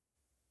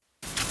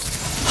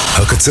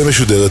הקצה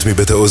משודרת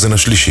מבית האוזן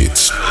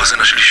השלישית.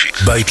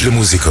 בית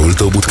למוזיקה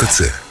ולתרבות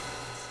קצה.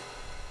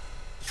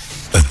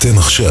 אתם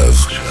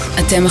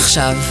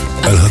עכשיו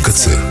על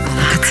הקצה.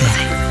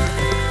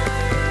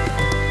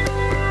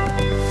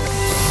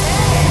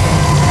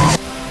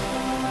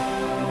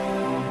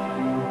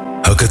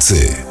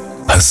 הקצה,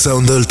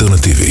 הסאונד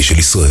האלטרנטיבי של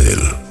ישראל.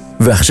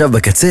 ועכשיו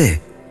בקצה,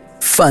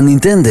 פאן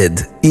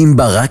אינטנדד עם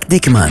ברק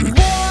דיקמן.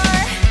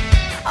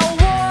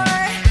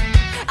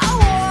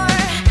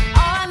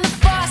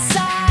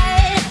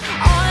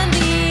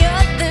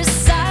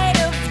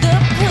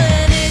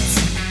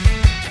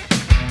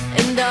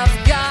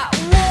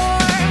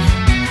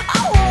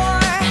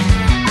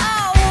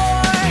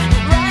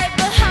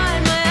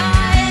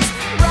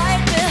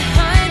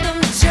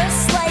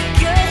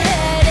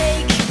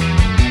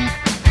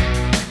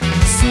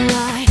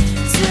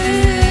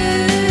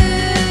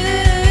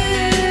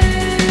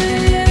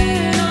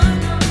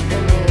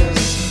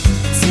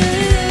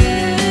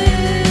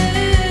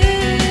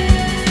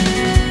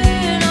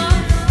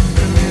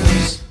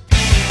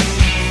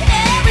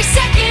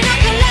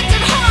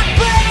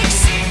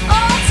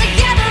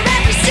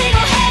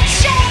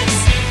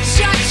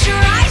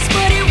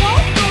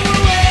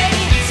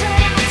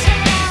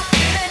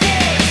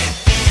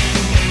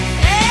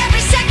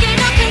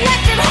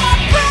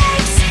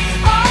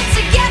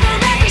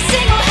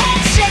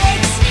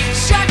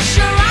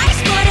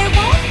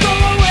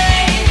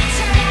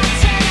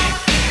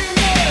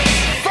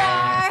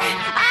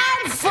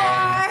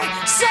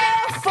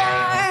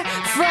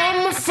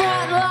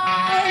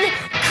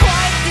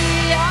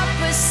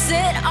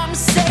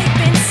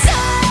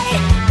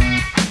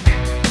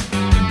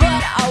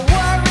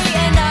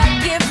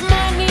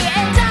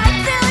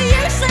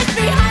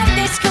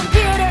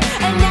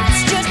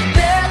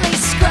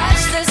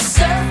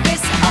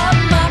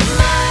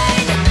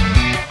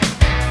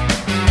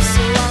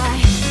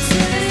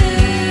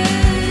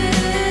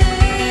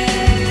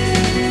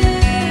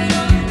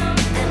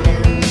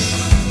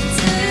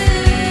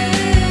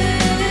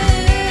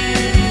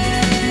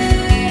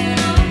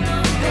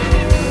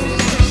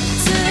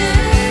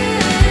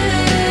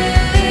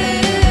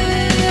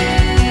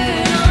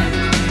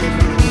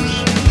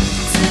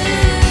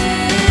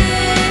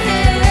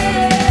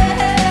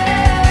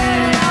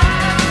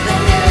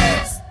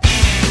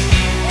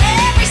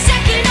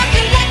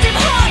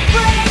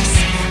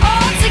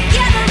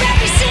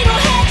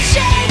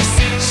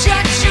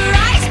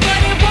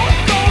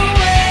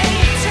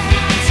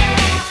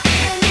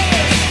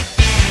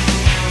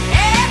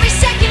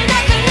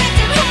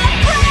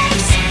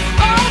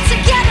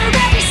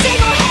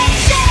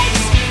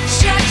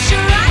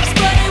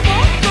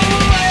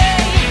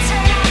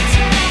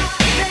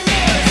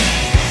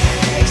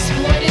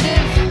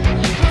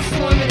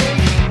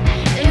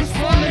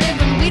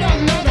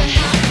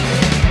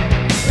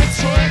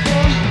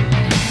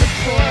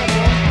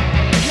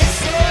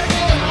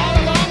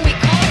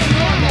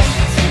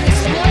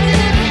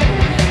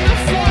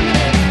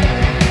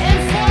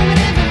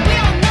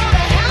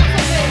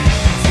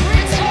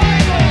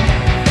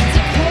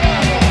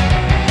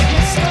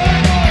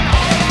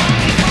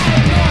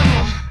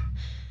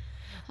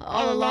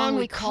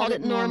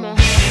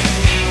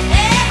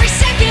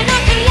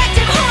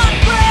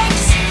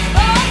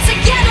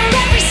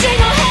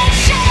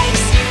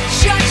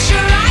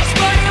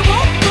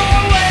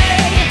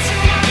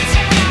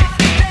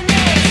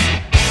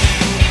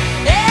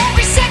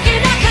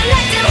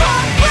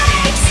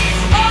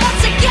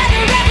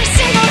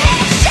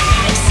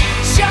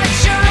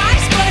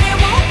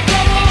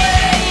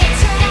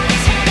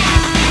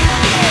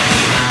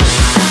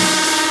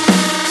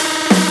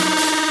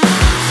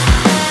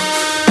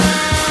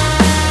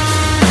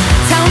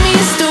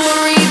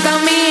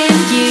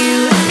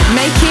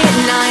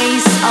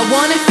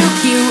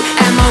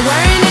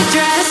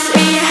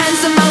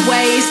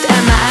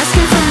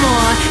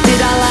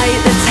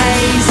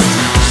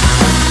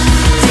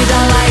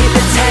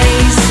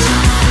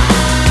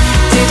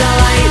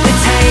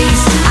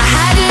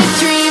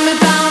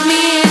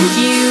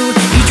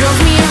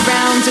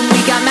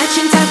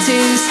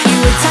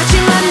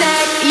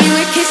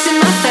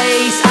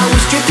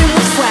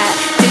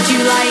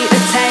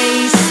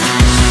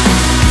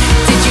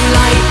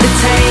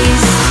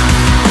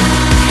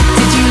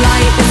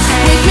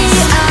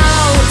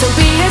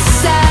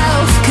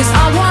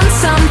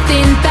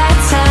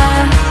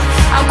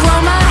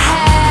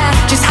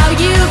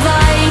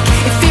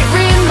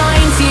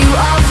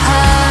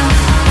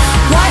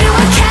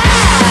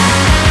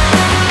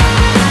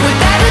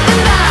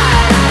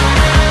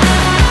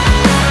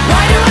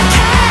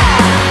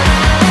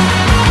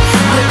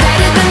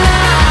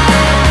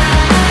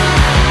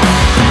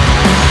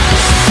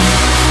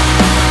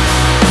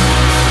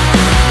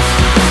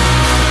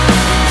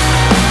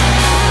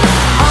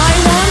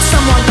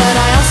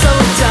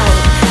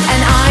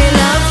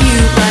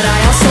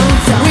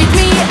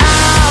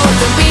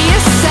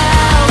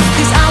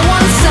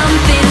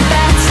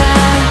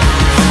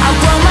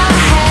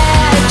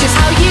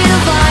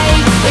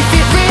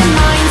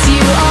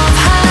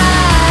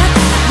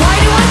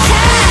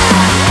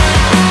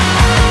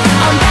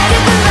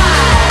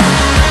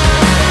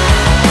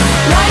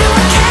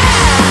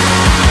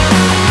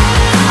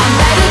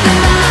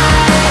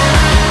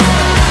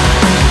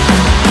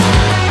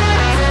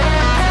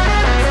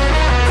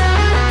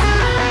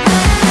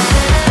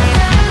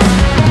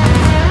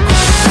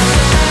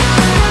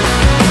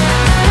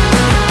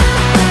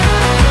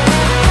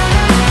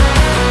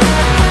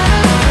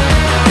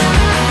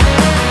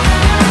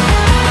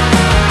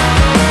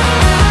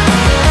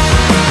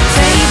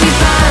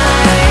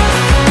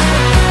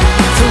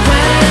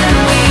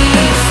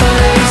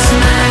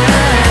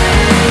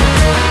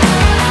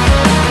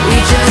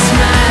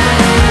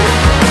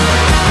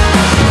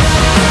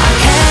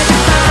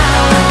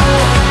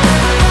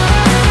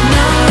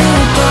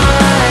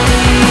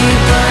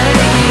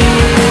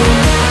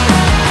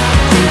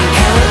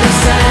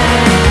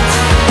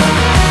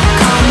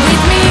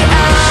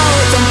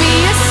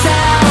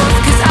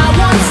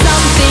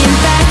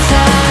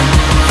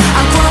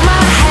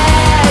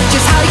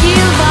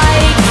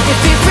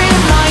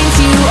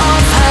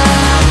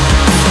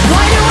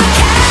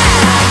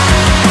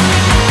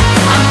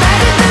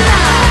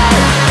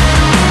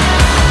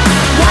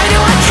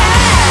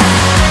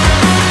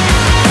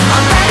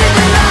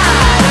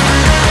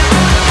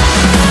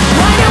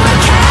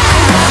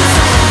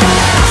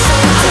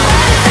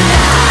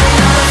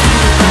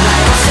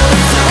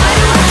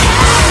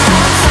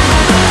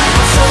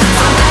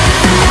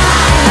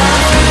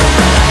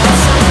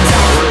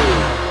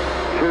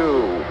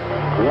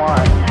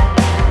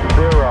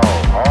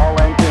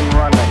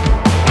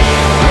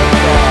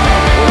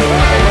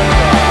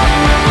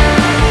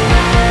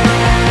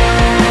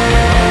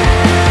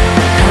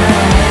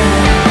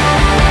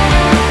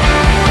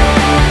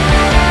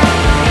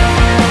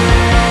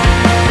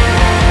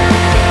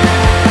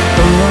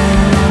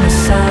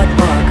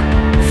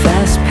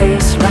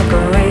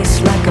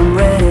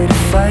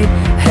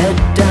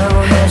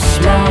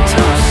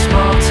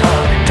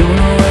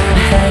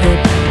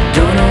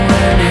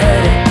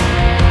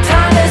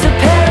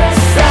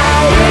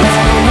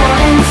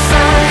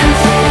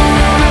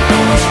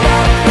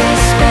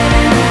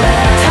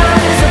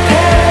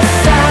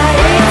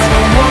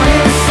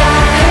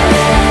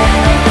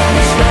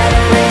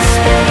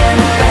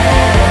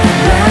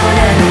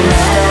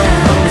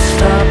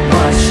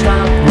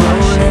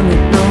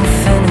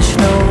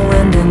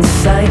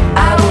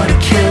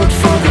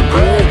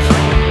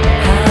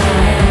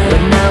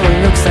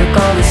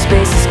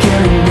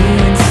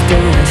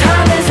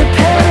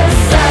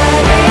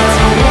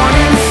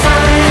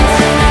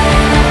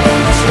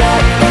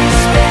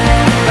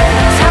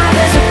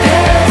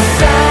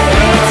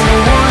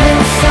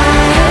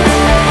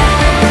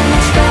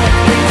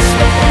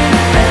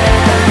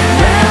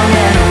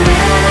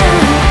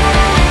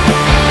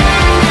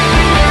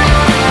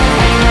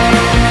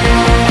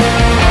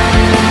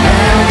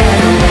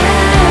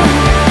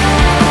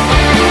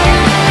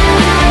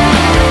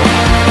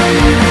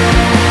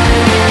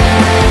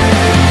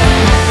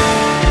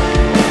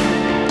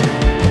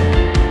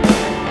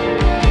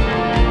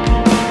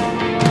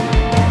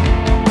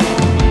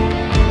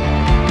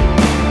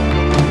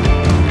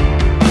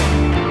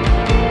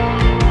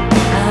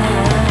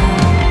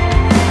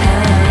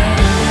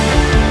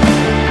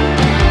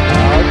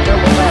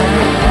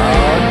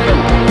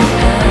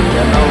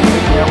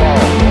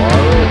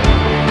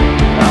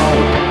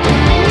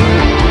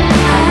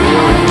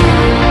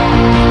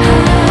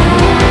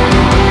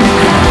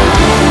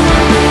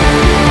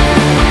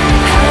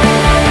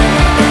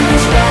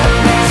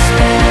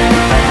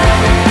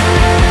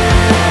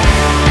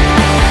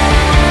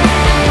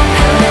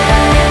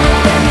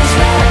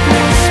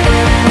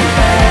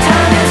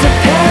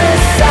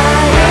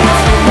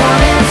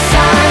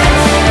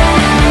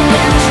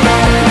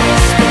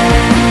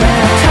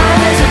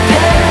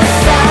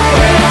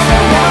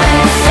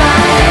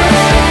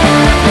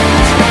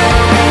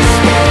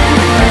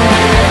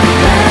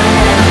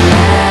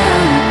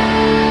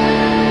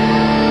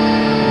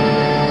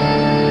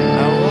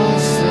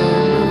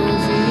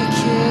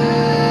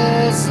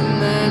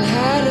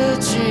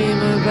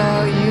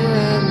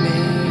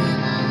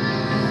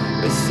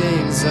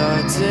 things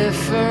are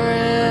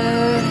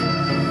different.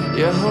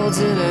 You're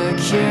holding a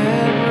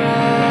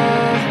camera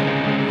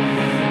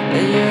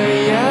and you're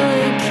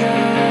yelling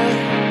cut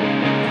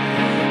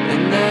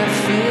in that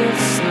field of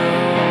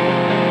snow.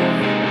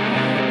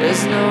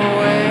 There's no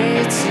way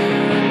to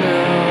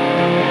know.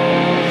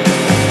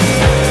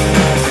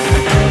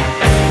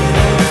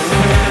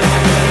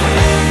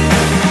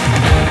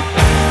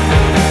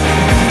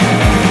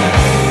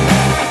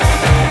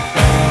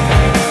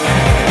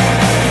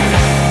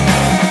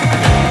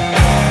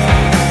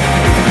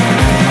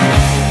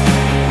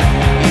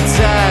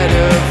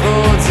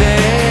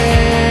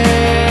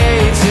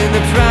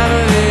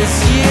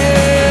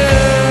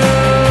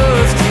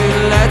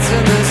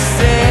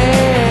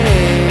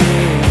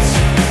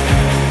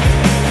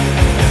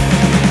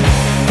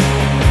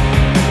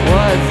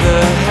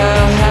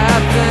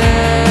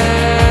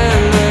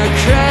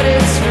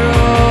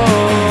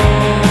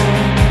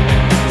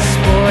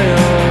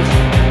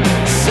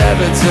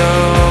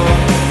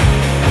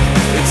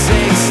 It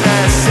takes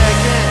that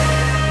second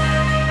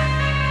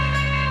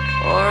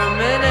or a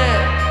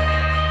minute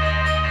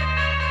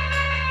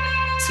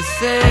to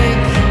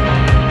think.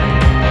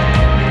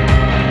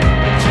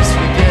 Just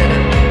forget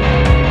it.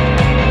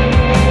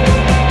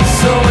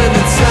 So when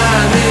the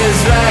time is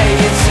right,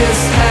 you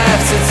just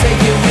have to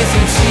take it with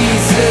you.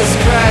 Jesus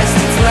Christ,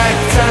 it's like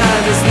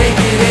time is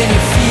naked and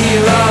you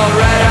feel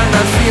alright. I'm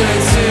not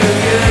feeling too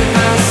good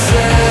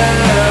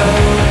myself.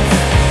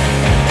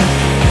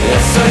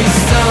 So you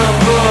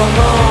stumble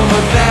home,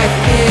 we're back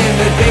in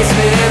the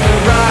basement and the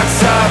rocks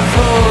are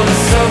cold,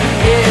 and so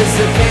is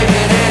the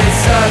pavement, and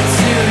it's up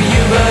to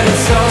you, but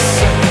it's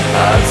also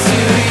up to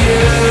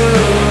you.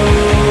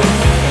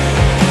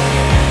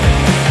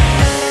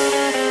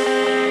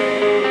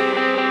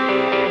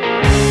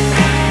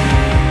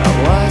 I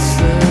watch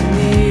the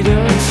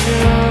needle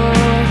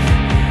choke,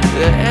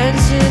 the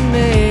engine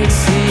makes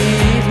the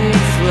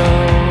evening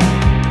flow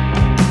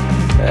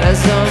as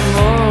I'm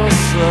more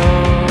slow.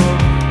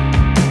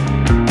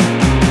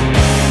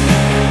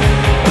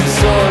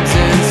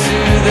 Into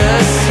the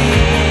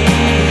sea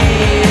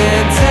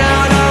and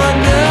down on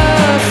the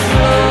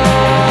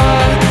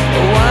floor.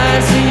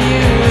 Wines of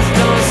youth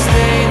don't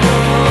stay no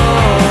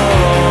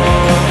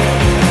more.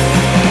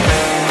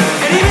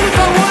 And even if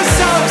I was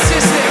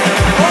solipsistic,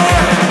 or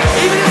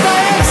even if I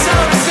am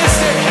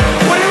solipsistic,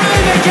 would it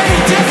really make any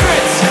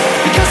difference?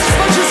 Because as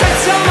much as I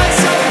tell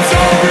myself it's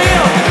all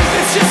real,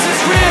 it's just as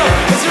real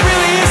as it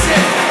really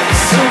isn't.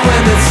 So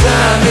when the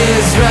time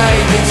is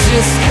right, you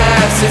just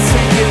have to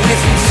take it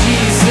with you.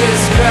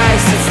 Jesus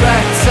Christ, it's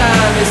like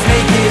time is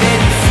naked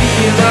and you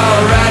feel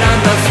alright.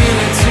 I'm not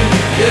feeling too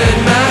good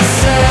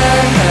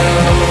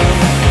myself.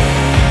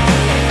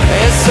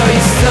 And so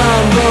you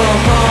stumble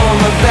home,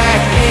 we're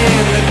back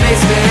in the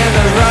basement and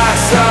the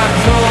rocks are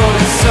cold,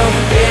 and so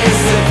is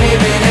the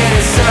pavement, and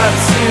it's up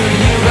to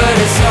you, but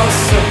it's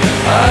also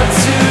up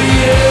to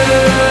you.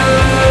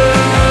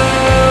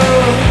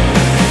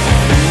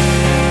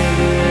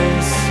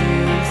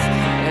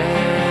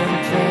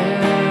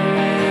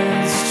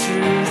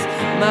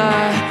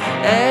 My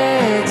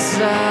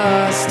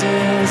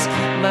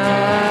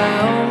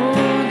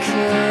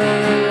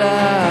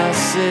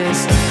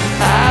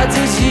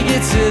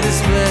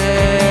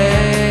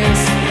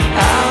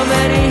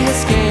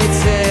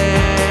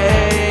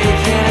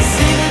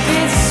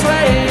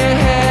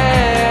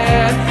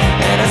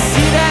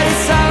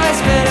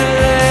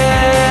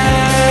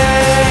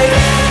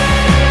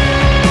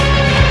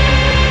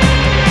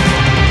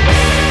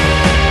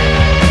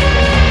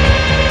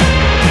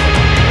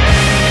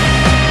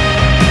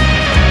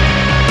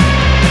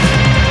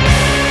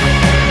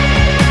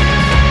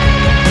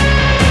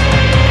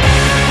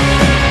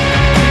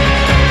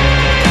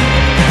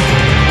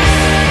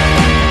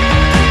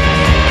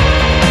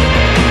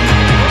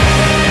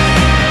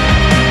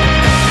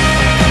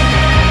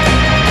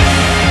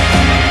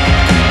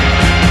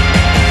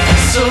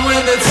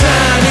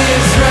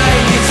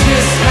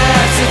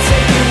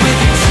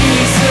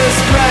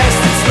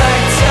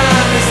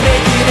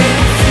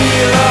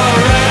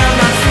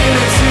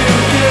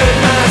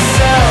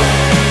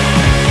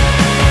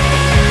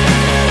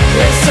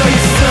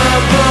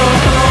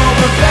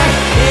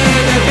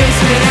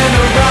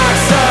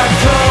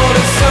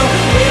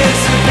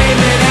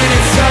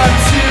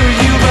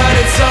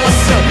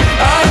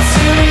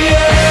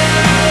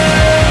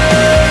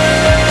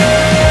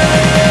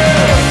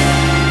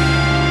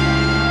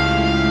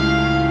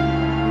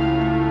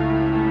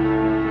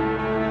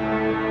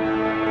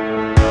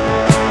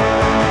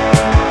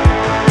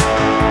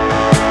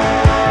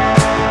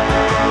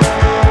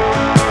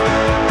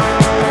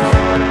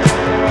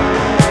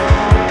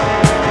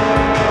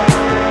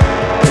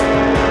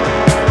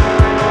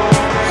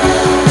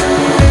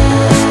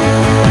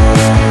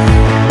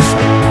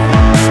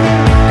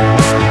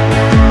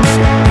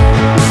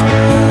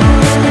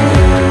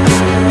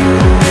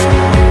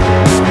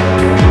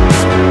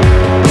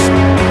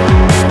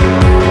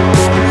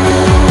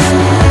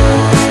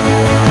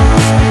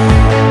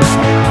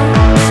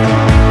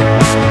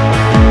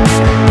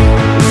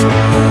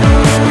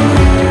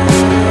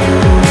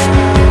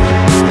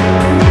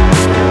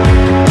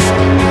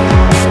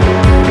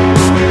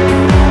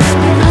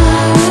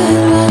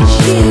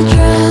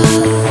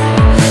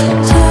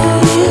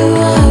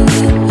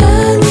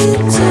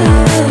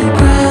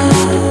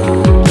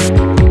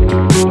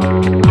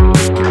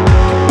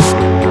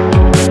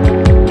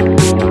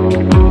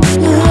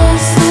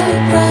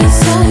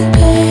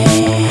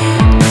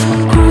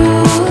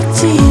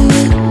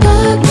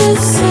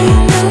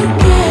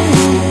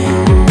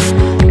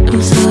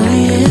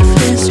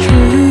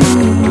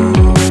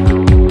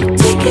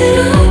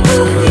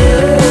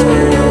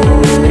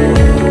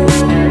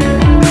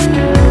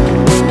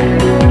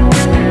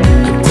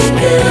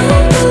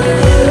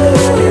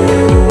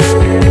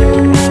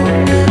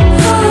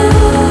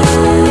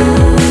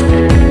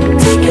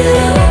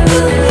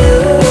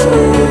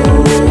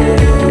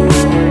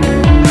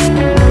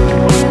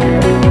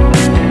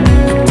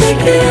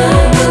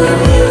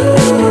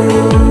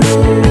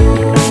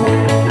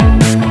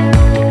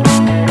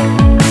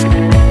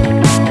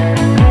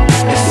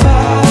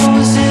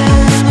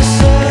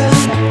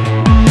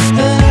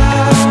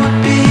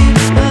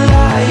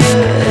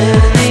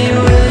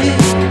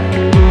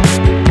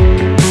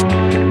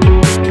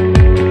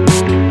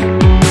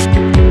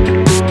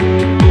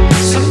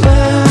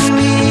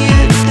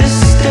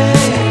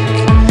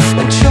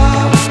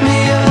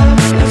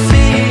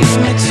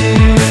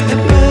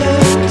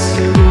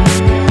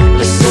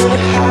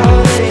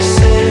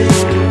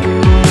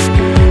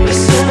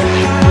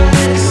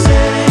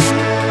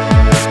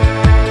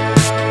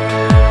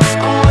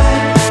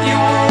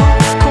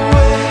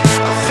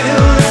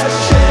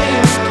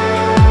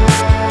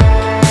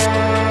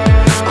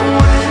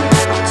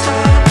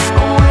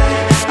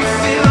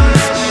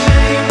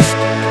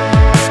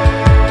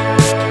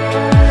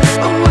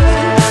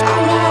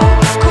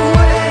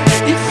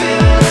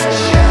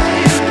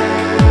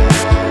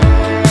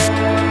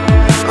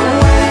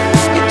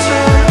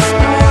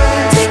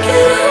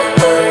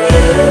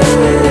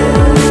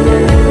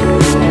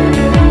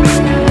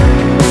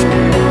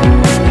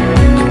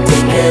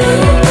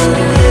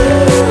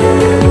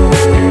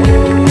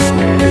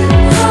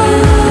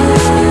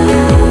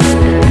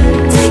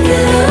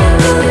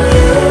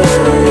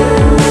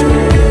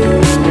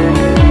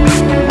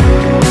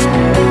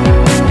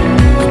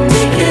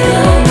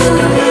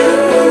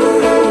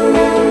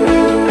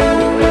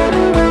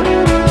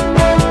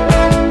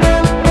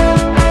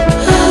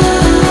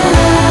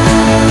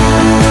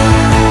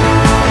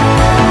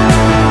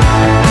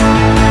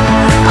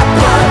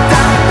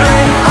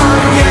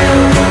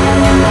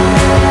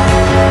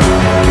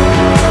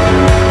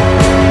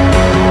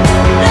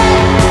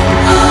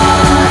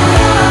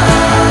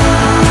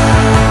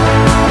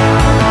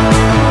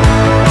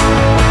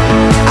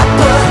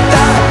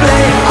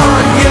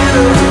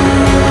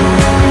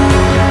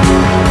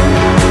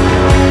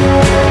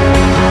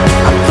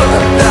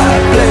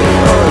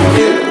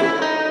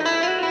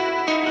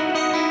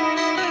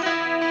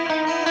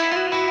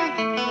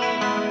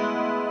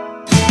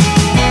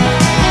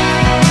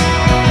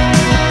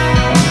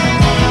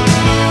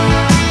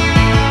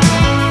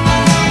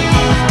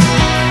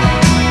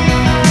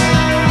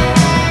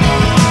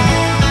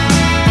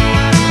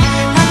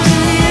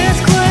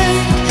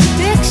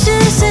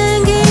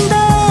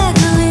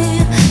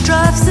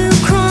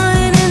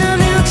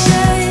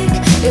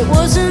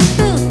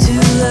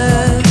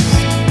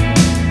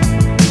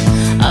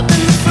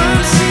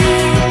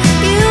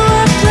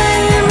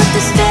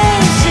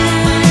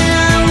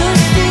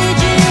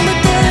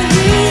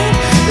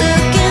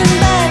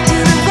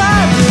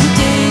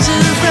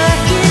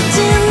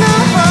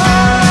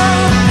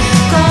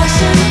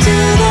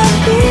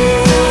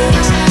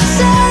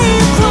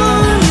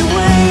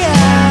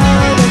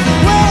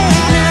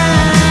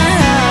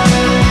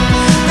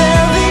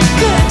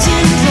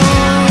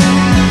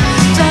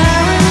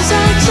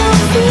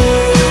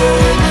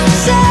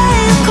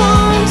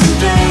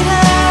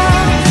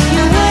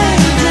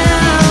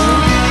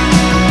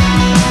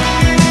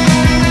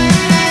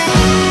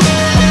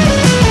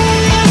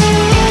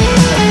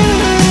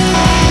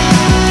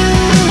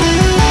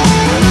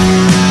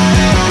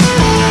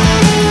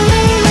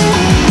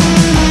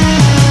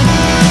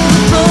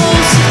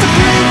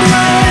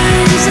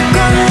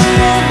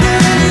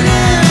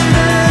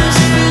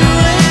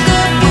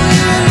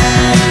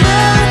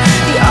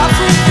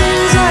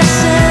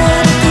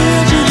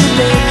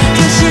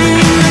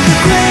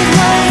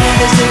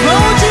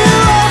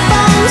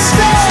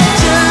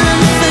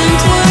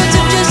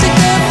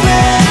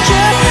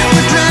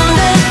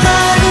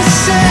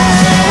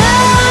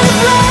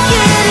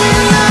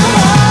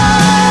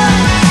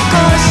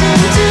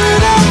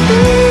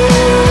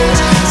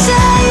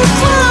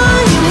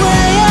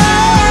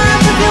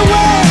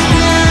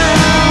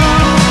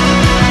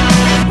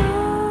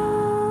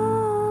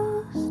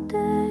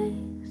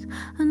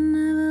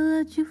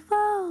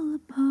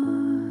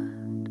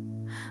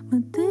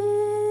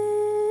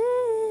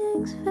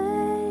things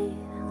fade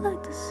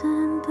like the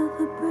scent of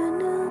a brand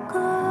new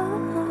car.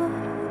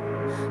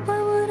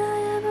 Why would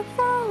I ever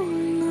fall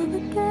in love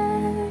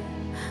again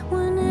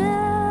when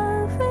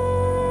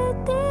every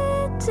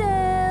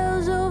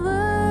detail's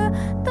over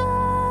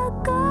the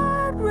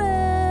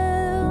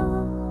guardrail?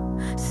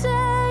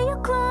 Say you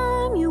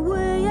climb your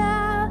way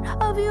out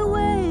of your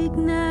wake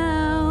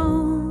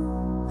now.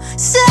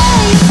 Say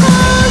you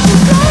close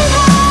your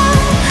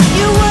gatehouse,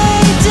 you're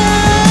way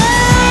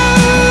down,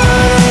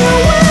 you're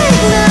way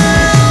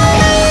now.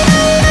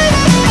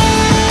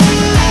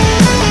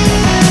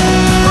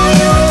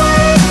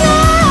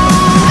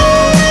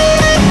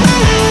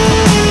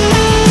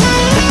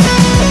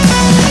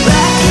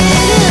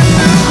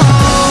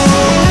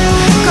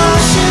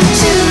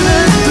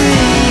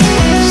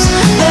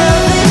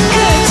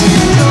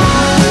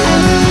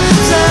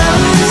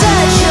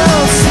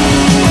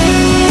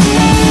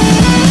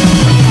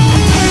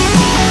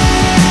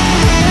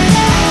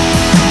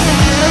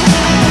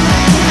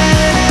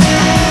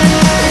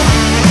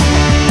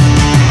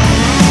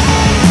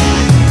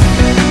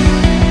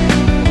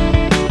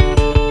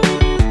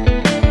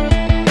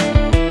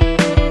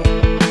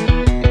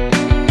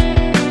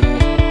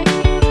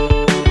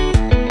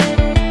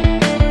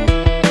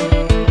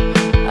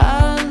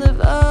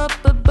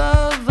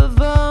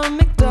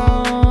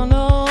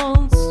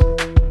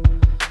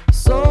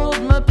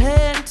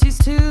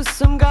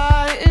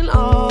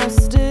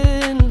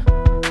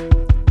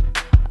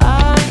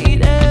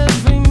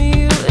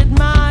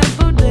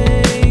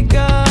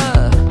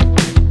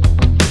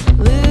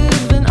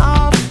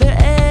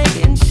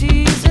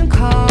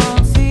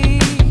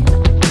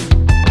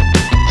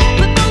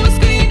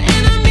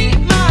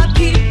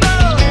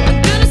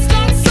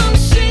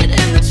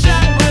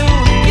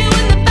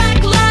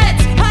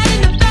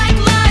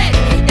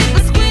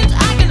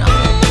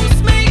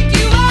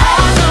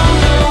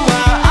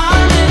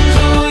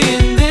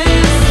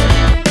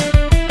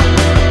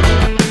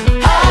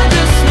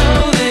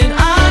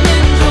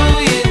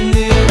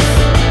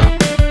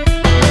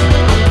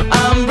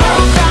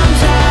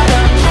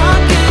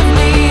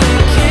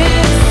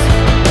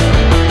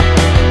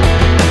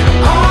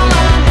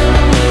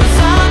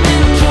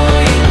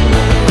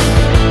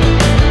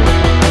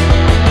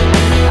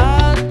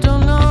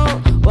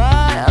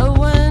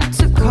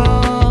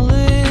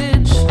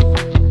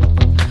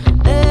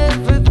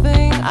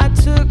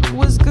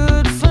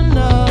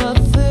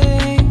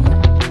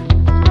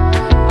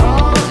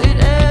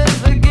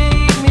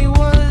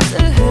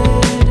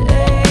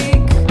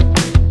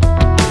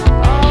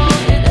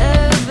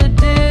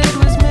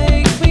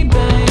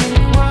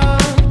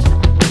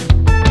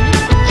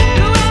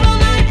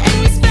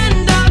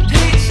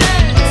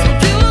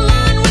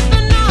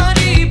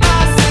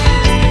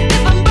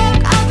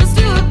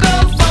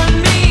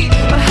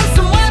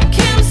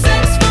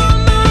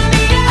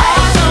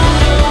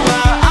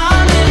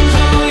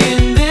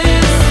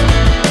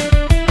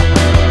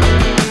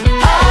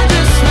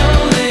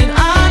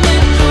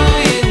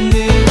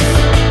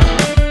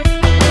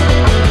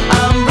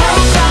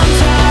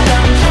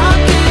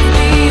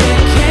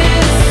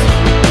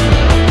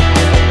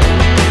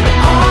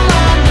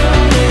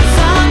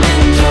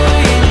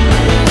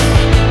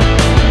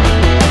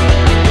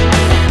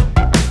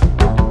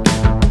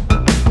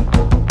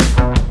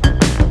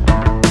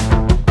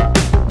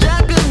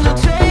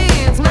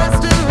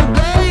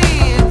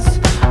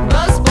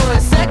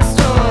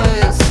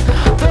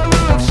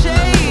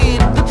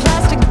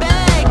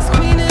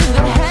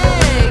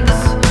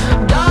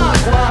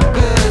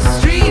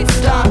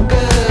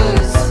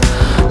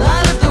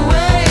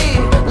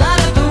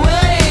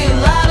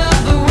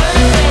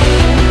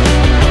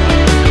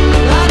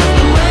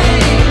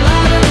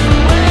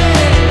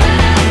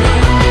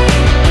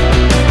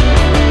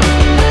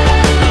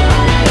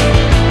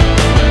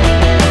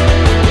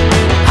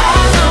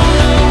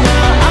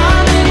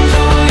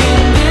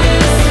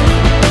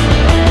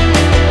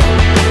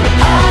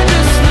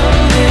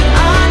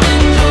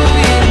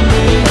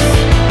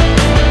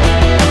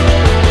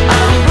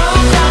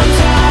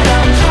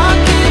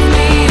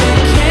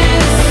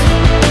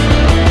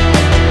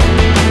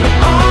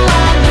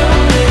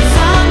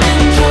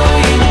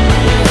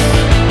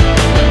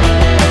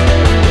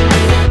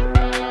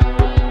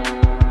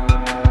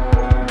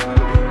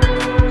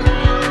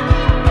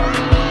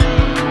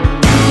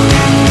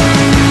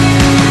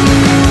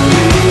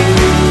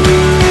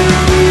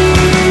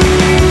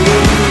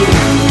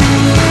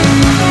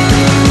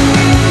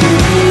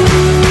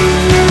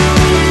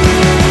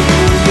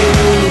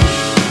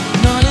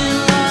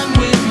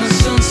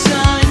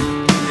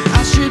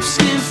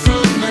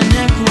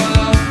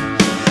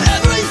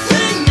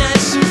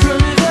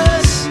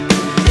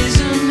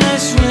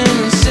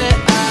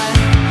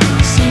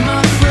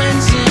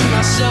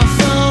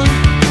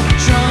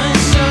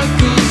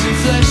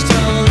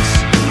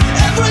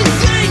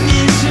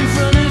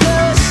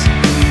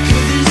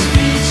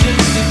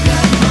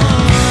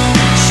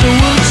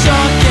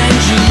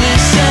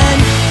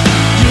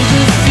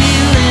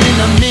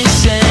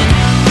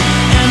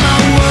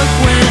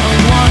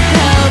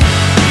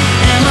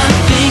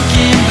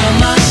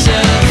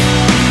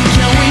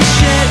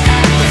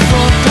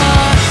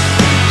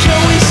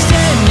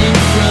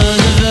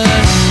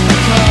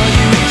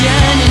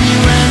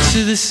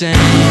 Common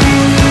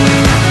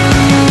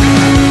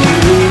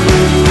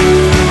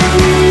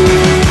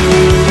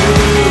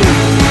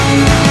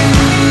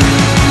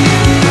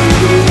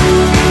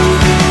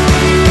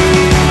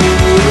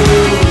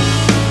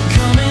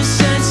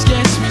sense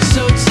gets me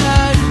so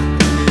tired.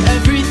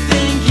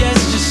 Everything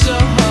gets just so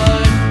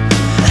hard.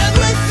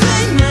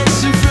 Everything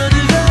that's in front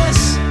of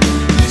us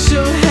looks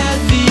so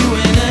heavy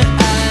when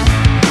I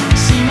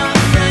see my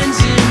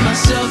friends and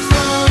myself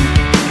wrong,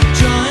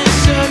 drawing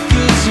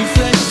circles and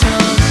flesh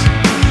tones.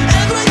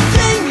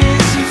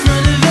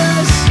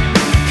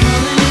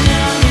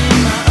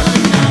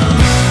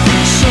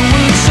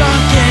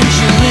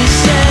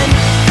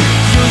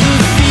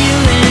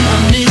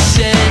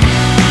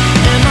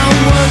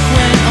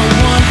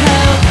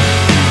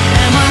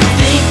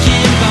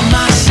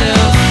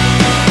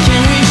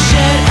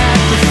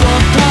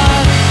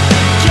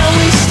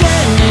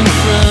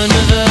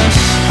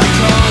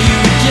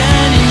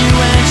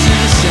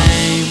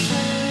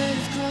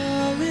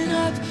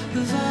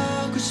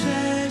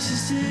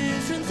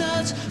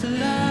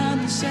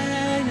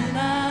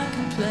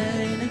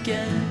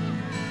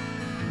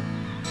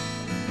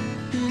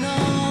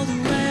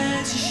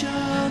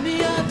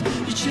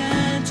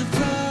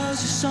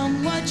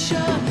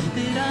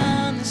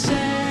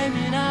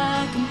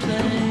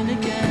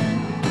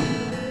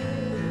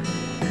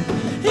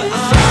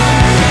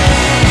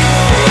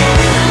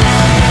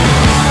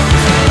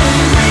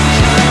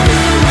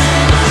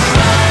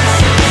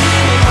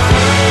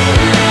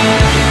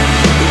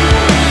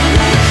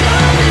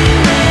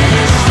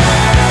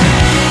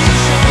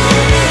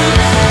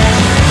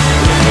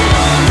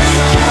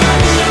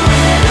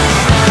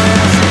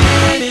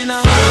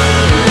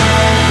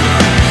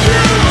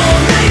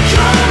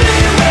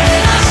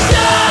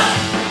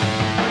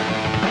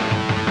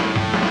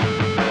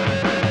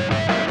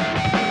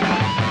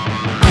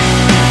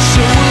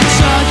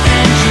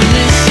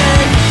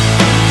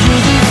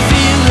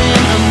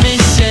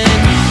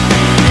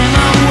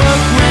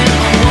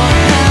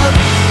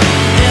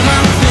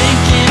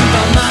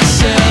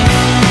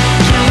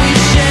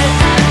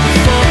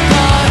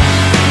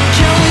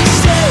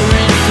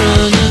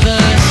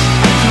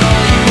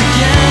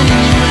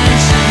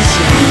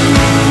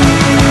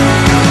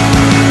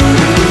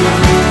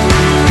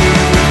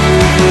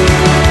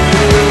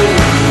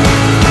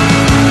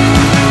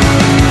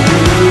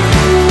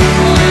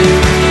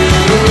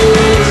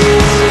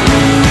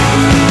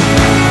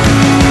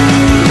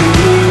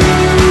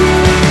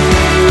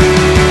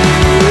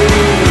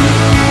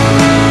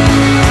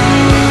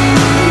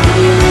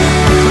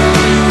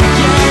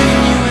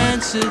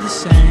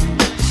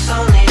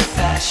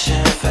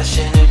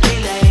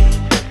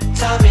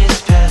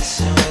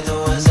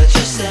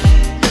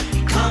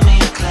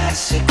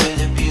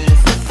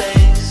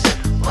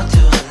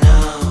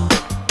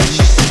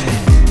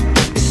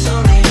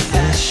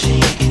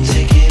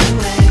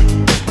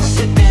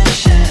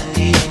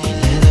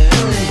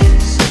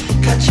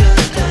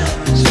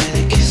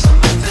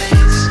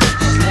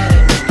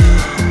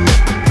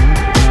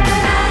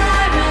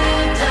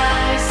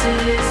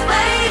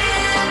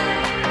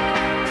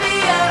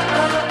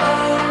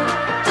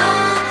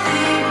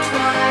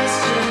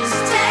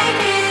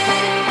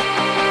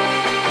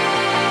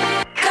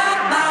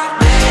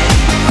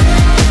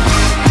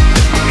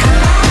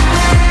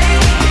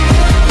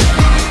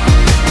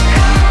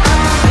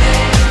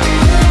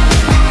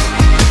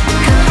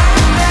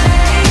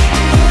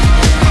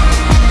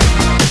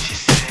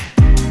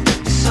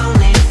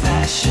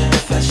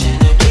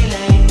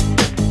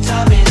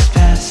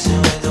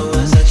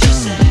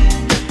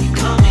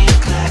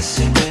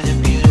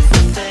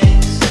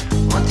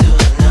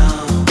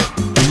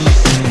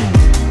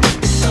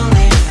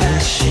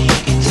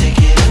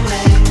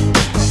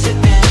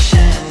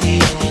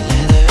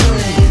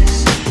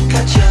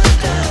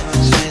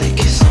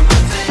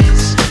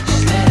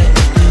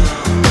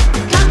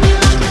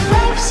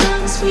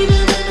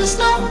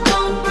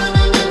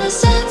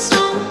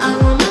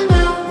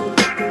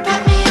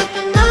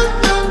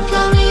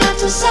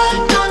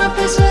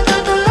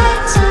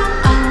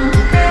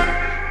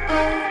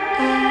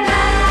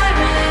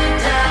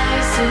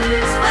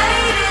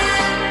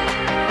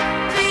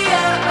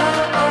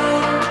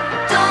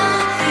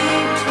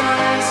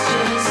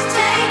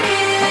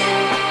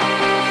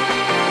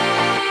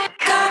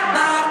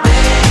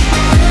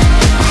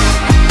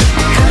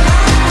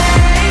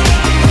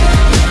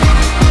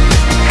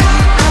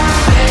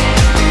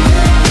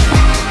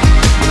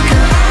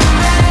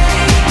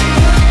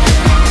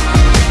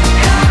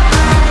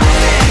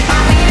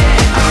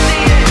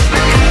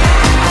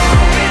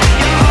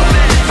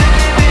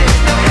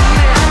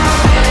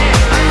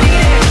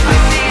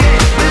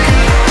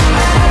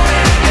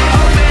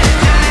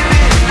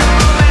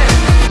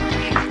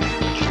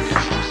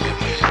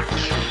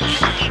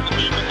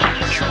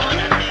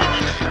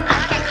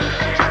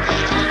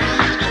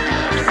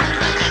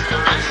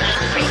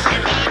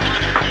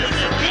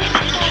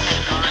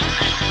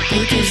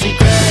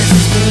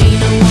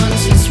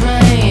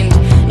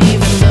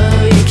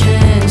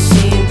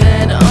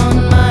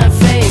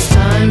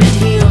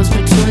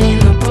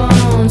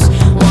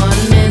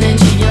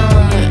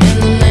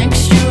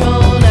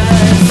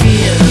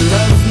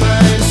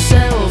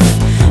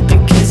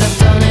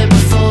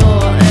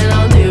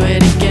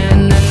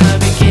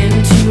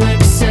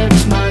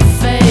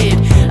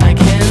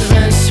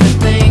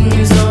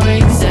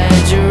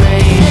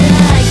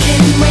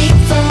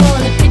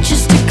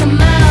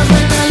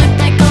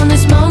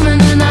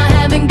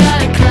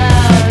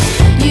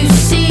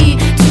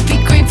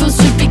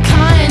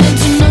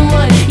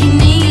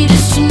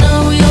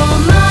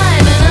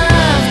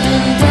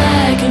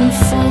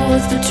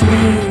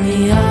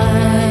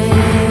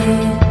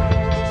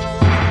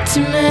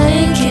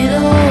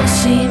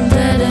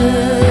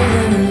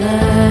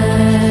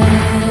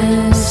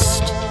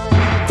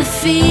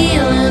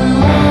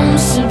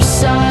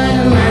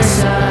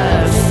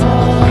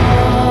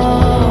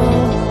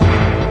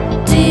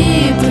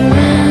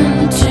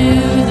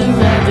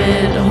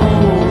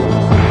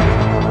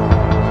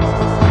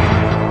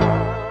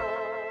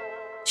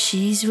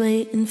 She's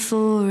waiting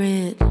for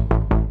it.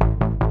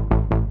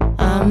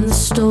 I'm the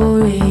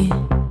story.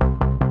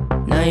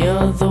 Now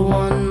you're the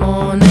one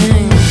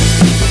mourning.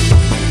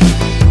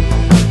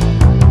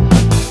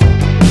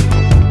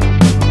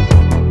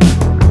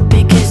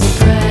 Because the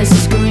grass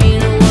is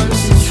greener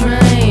once it's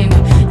rained.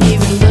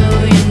 Even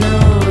though you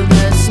know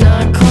that's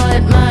not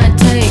quite might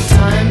take.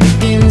 Time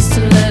begins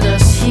to let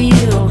us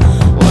heal. 1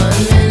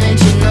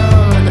 minute you're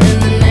numb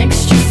and the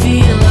next you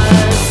feel.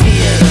 I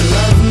fear to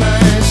love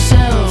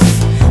myself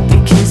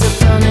because I've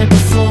done it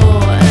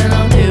before and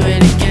I'll do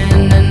it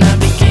again. And I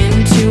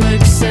begin to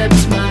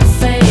accept my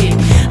fate.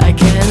 I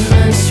can't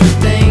mess with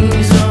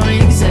things or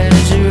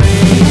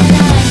exaggerate. And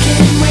I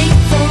can't wait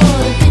for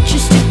the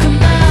pictures to come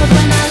out.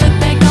 When I look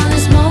back on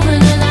this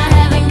moment and I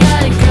haven't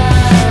got a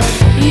cloud.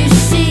 You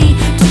see,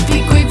 to be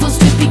grateful is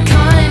to be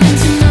kind, and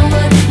to know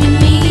what you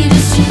need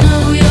is to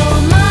know you're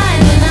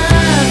mine. And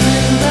I've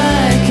been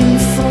back and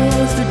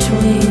forth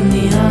between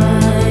the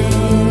eyes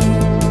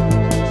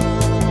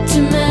to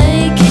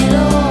make it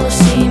all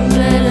seem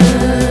better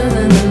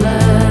than the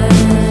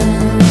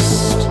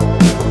last.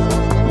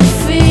 The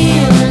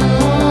feeling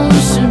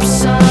won't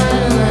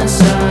subside unless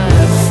I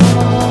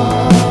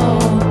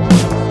fall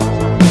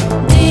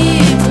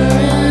deeper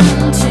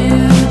into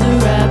the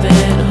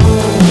rabbit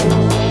hole.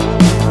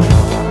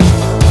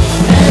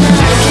 And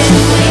I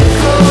can't wait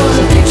for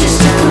the pictures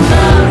to come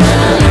out. When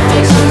I look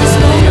back on this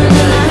moment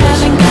and I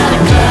haven't got a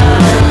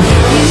cloud.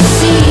 You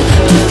see,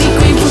 to be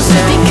grateful is to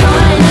be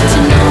kind, and to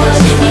know what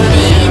you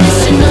need is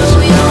to know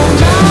you're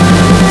mine.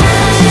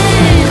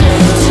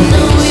 To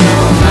know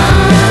you're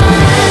mine.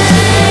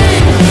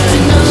 To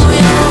know you're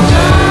mine.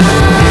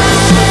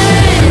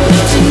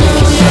 To know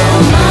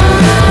you're mine.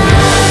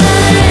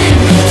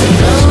 To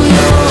know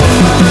you're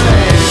mine.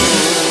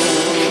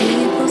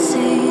 People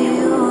see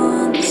you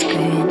on the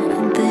screen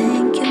and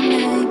think you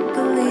make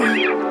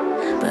believe,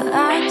 but I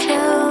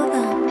tell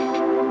them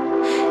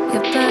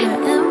you're better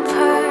in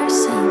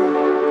person.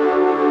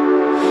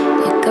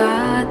 You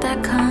got that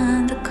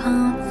kind of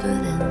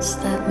confidence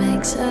that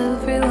makes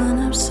everyone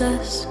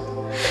obsessed.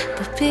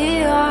 But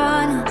be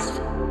honest,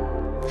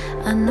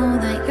 I know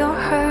that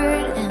you're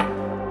hurting,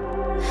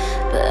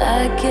 but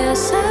I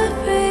guess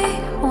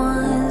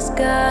everyone's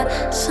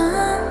got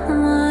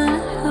someone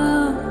who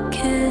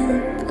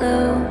can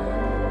blow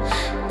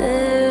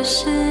their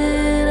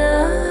shit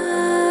up.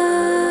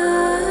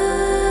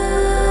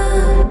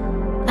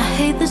 I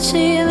hate that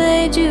she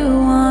made you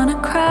wanna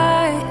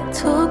cry.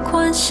 Took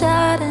one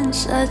shot and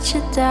shut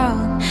you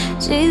down.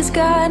 She's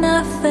got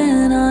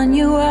nothing on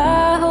you.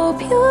 I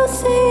hope you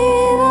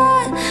see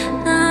that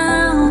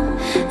now.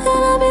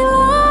 And I'd be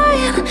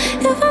lying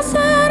if I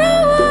said I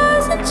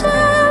wasn't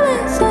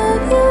jealous of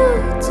you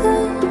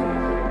too.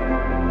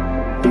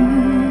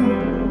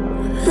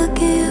 Look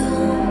at you,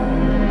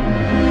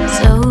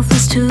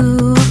 selfless to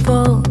a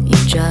fault. You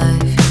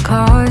drive your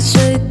car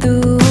straight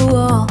through a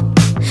wall.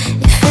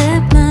 If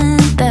it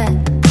meant that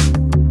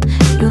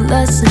you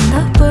lessen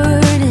the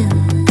burden.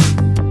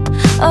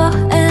 Oh,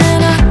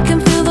 and I can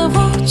feel the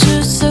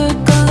vultures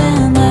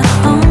circling, that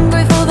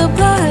hungry for the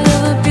blood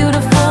of a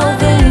beautiful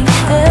thing.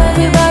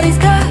 Everybody's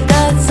got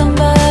that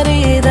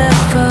somebody that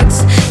fucks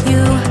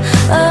you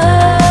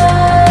up.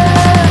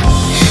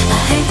 I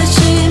hate that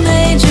she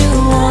made you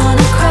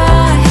wanna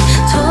cry.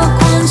 Took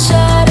one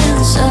shot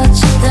and shut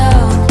you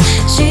down.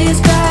 She's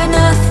got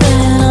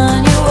nothing on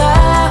you.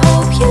 I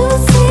hope you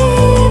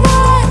see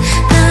that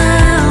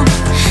now.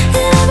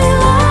 And I'd be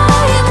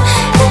lying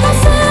if I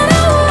said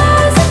I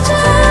wasn't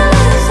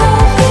jealous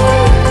of you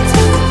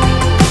too.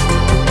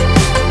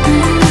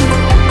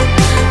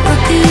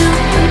 Look at you.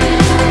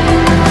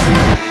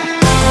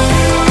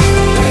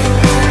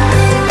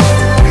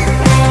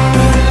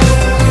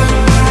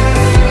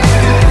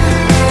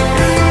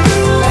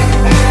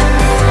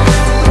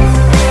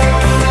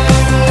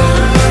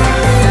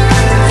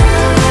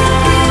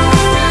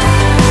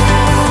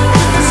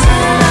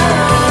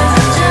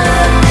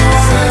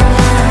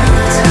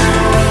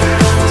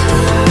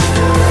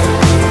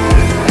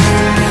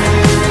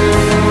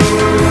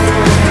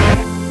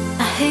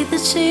 I hate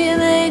that she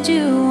made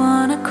you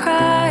wanna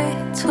cry.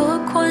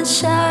 Took one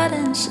shot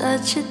and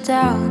shut you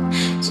down.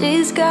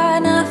 She's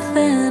got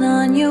nothing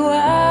on you.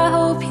 I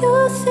hope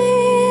you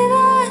see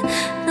that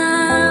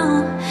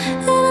now.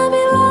 And I'd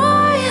be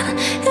lying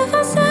if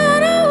I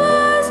said I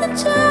wasn't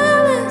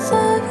jealous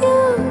of you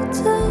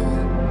too.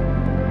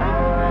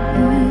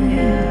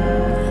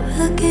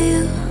 Look at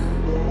you.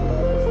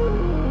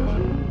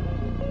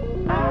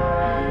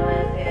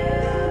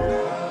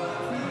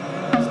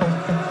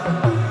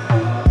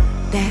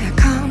 There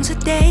comes a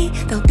day,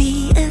 there'll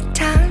be a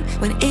time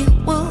when it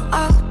will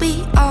all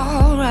be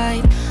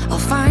alright. I'll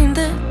find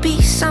the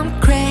peace I'm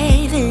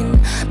craving,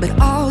 but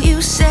all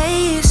you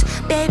say is,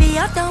 baby,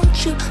 oh,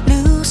 don't you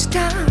lose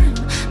time.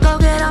 Go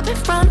get up in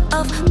front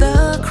of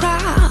the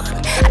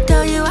crowd. I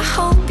tell you, I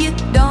hope you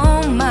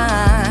don't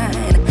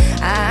mind.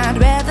 I'd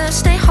rather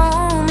stay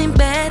home in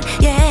bed,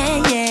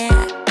 yeah,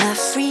 yeah. A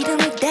freedom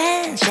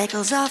dance,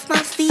 shackles off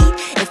my feet.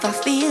 If I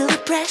feel the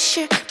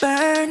pressure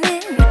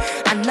burning,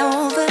 I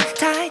know the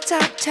tides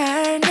stop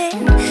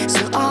turning.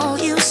 So all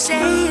you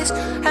say is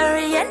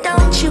hurry and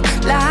don't you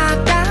lie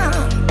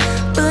down.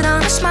 Put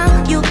on a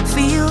smile, you'll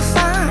feel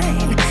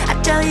fine. I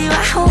tell you,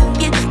 I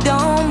hope you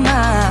don't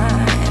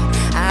mind.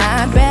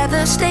 I'd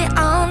rather stay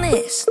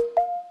honest.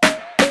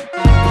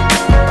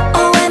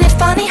 Oh, and it's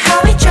funny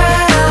how we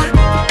try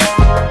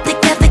to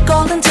get the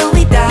gold until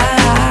we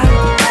die.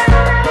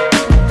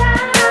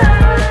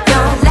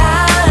 Your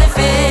life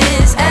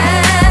is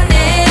an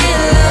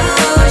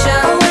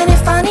illusion. Oh, and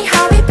it's funny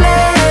how we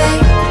play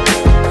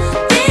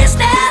these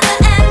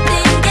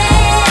never-ending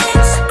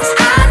games. 'Cause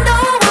I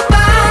know we're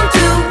bound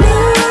to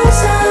lose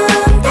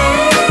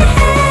someday.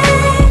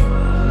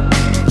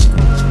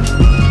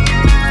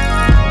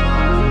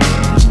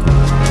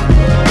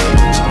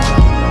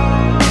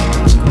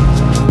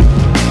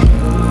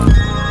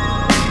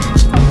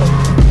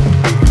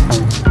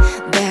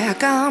 There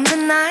comes a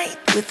night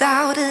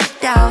without a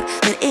doubt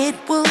that it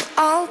will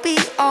all be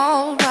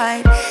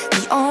alright.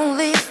 The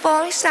only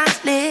voice I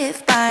live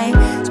by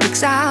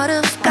speaks out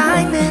of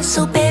kindness.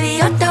 So baby,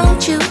 oh,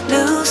 don't you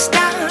lose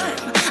time.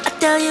 I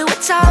tell you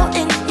it's all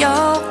in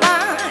your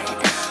mind.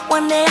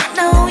 One day I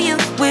know you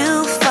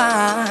will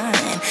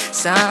find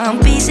some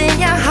peace in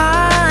your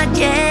heart,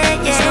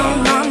 yeah, yeah. So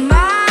my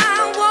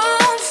mind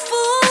won't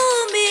fool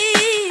me.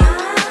 I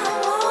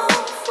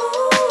won't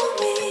fool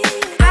me.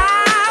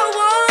 I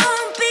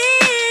won't be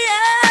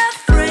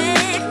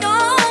afraid no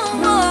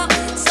more.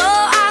 So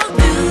I'll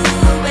do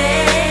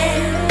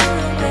it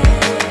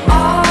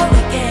all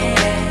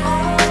again.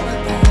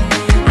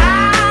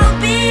 I'll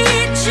be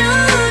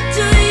true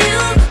to you.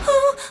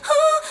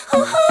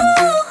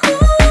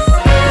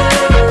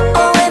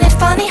 Oh, and it's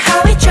funny how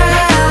we try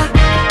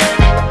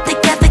to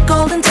get the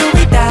gold until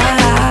we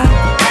die.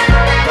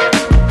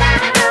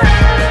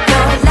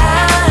 Your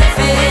life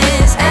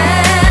is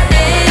an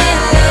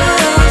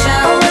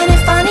illusion. Oh, and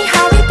it's funny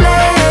how we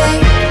play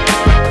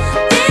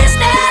these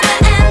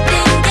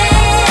never-ending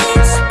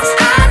games. 'Cause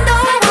I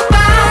know we're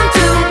bound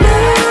to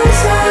lose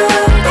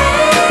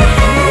someday.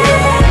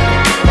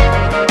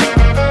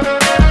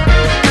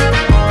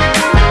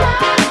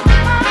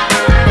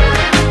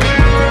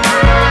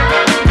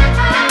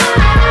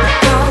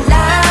 Your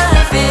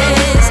life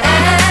is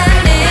an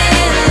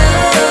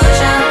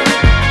illusion.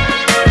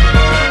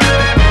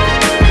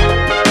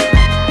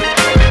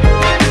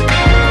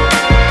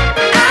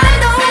 I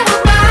know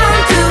we're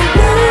bound to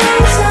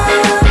lose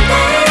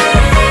someday.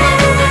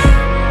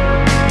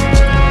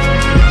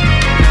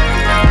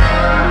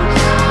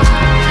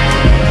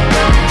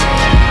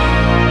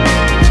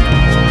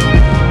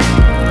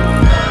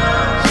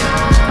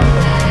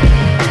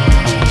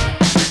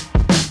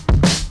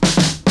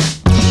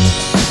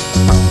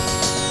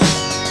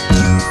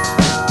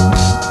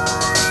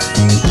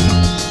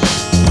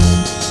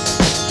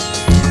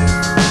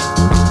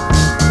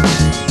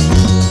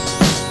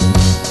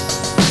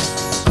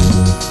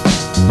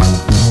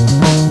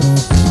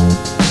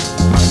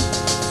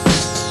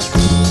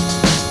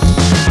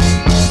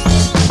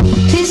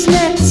 This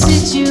next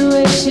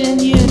situation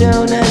you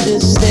don't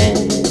understand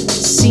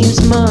seems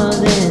more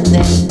than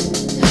that.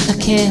 I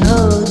can't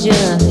hold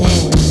your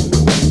hand.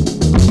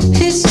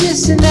 It's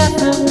just an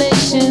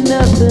affirmation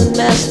of the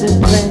master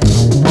plan.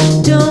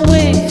 Don't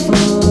wait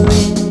for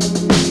it,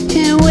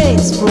 it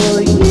waits for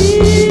you.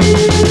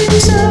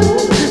 So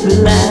the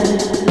line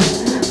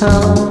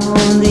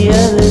on the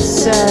other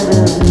side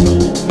of me,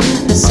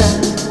 the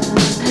side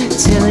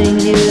telling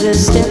you to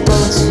step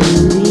onto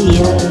the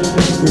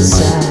other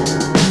side.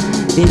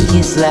 It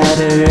gets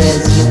louder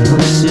as you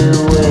push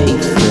away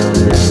from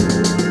them,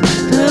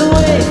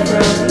 away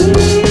from you.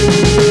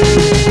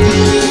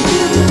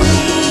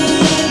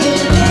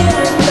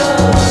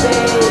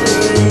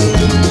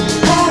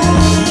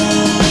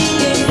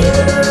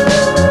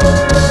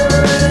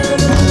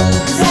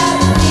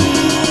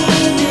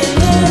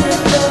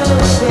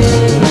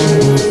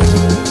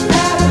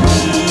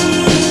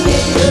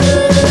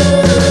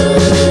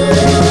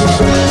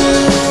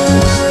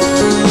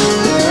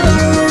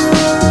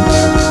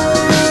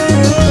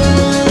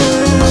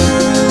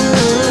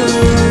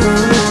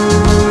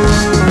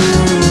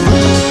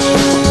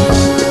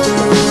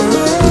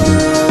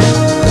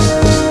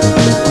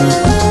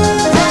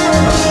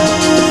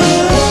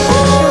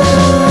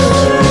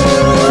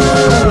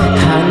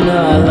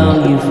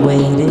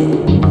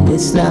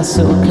 It's not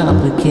so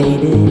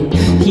complicated.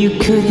 You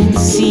couldn't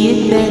see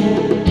it then.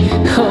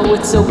 Oh,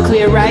 it's so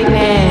clear right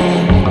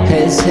now.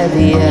 As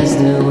heavy as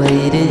the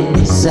weight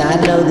is, I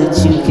know that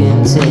you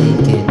can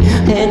take it.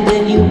 And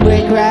then you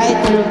break right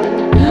through.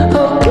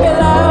 Oh, girl,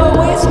 I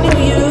always knew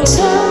you.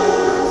 So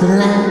the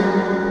line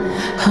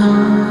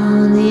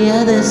on the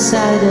other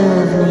side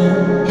of me,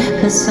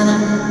 a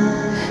sign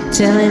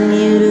telling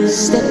you to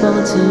step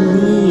onto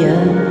the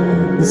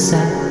other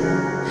side.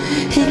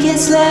 It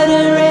gets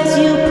louder as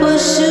you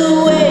push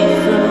away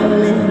from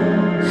it,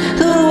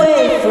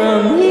 away from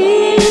me.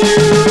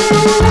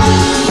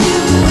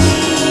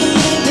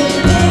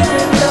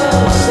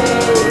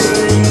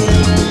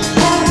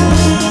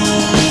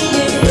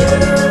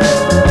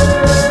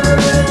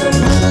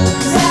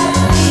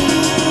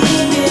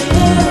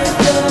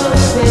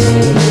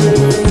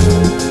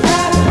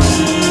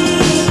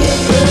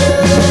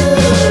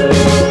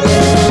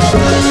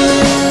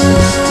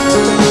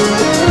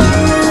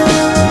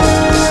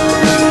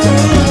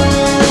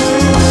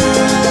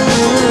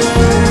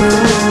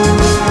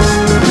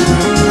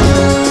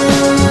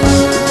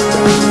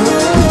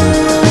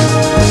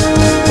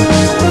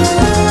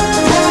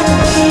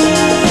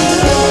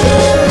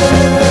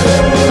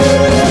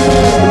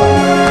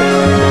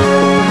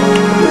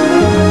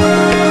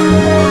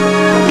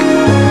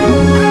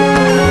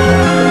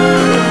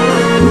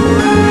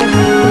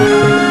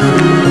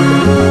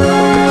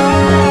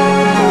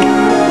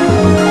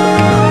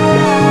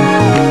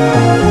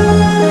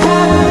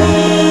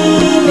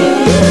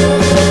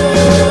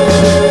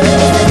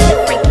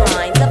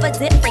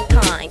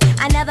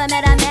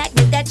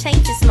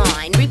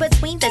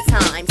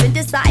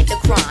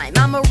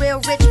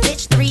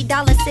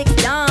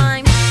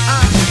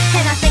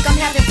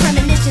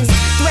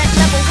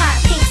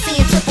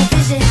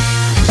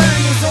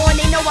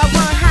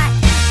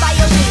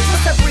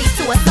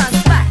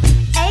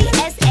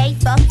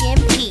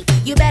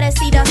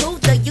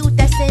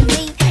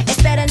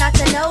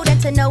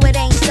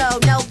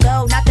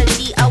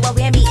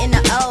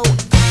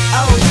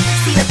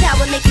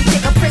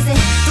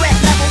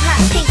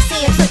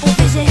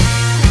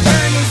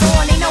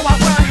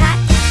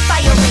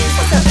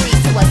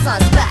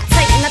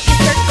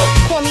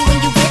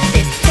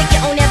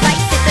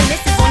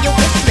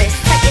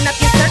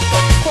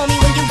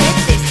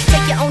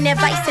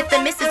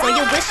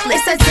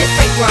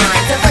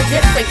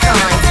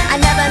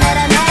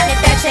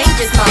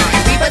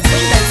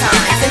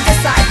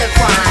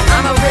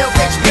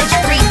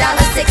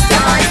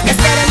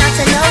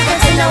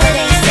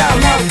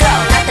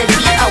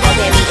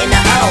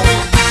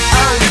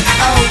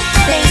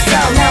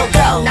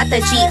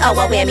 G-O,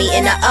 a whammy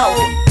in the O.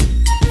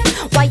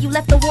 Why you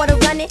left the water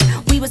running?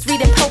 We was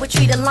reading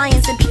poetry, the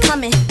lions and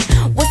becoming.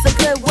 What's a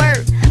good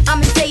word?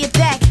 I'ma say it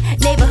back.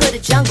 Neighborhood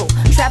or jungle,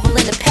 travel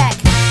in the pack.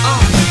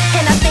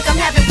 And I think I'm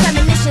having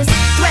premonitions.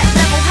 Threat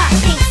level hot,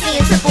 pink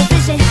seeing triple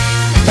vision.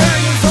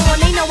 Burn is on,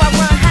 they know I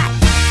run hot.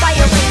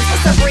 Fire rings,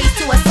 what's a breeze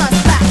to a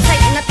sunspot?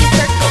 Tighten up your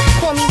circle,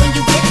 call me when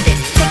you get this.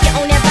 Take your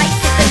own advice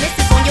if the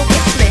missus on your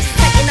wish list.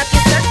 Tighten up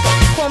your circle,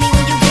 call me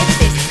when you get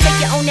this. Take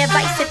your own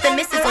advice if the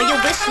missus on your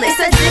wish list.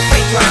 It's a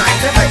different grind,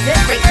 of a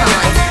different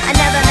kind. I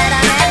never met a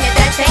magnet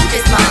that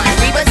changes mine.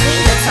 Read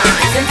between the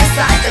times and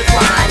decide the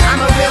climb.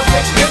 I'm a real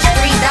rich, $3,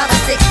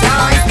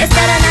 $6. It's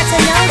better not to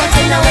know, but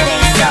to know it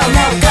ain't so.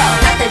 No go,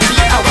 not the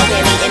G-O, a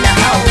whammy in the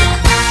O.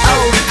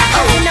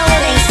 Oh, you know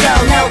it ain't so.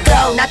 No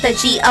go, not the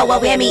G-O, a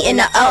whammy in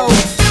the O.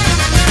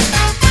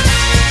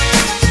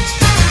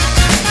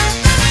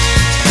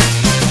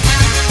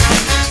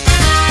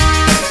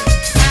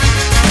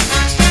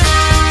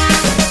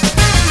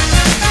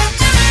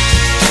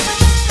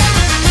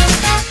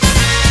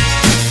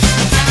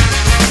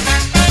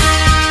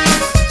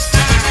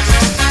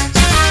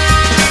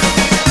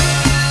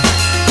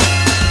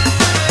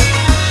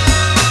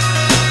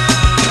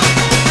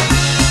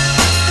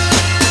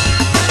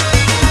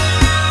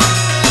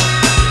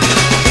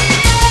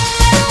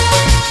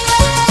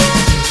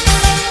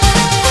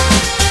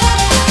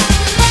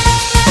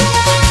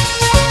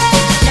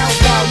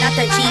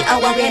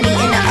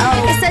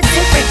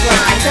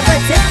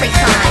 Different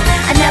kind.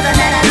 I never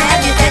met a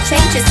magnet that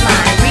changes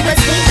mine. Read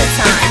between the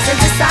times and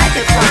decide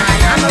the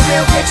crime. I'm a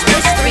real rich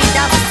bitch, $3,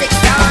 $6.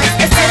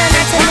 It's better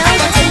not to know,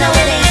 but to know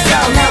it ain't so.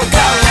 No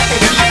go, not the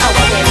G-O, a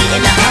whammy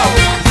in the O.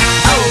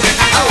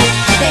 Oh,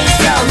 it ain't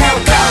so. No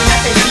go,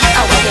 not the G-O,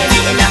 a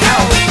whammy in the O.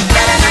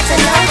 Better not to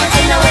know, but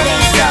to know it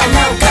ain't so.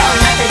 No go,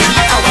 not the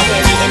G-O, a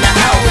whammy in the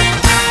O.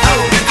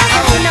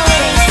 Oh, no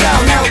it ain't so.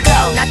 No go,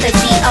 not the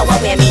G-O, a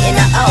whammy in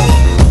the O.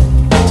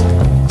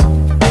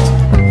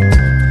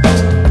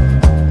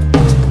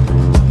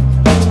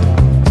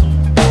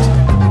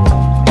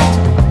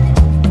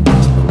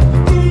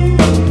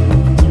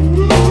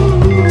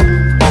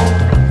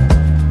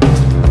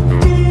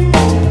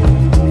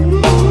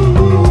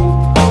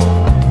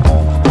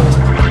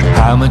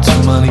 How much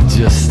money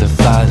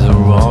justifies a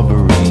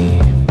robbery?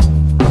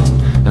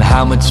 And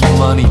how much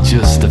money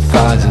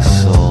justifies a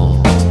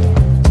soul?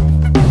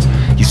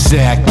 You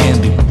say I can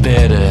be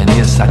better, and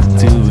yes I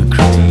do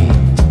agree,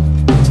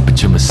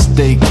 but you're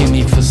mistaking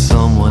me for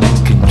someone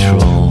in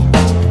control.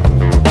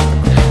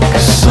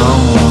 'Cause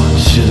someone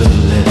should have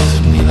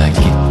left me like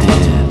you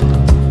did.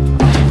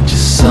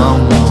 Just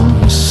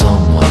someone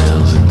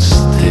else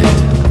instead.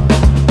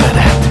 But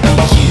it had to be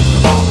you.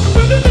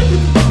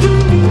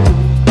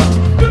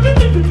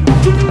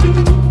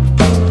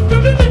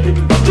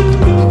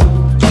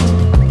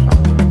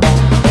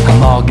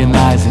 I'm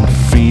organizing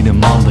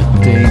freedom on the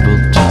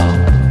tabletop.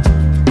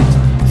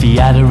 The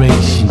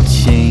adoration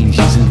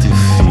changes into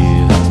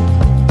fear.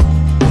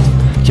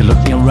 You're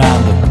looking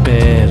around the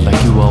bed like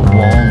you are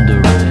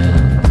wondering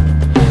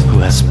who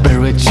has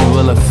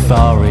spiritual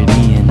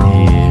authority in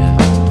here.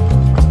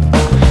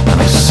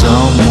 And if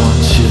someone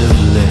should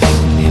have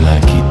left me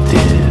like he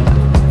did,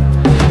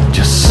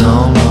 just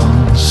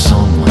someone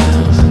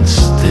else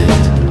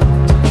instead.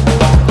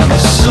 And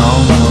if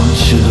someone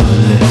should have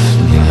left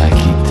me like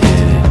he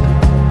did,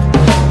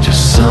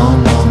 just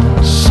someone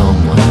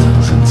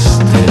else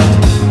instead.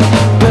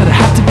 But it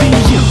had to be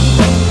you.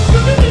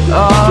 Oh,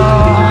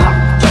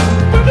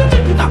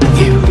 not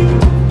you.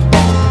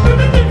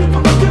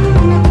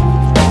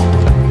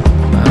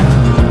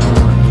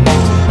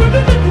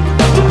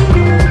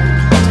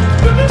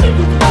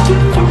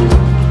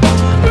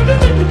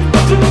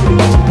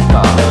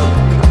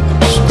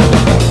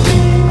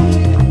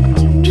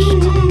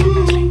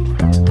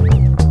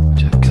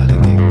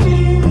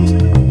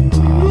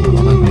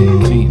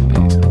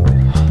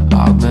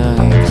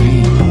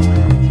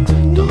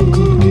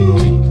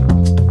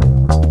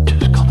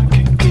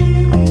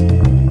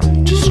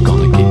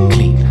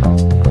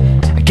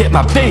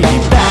 My baby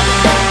back.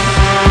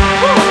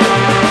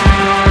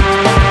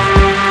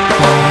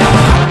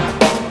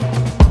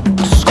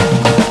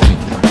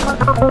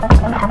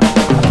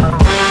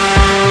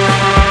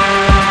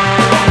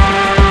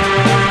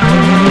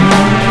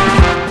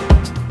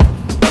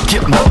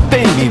 Get my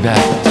baby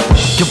back.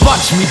 You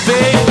watch me,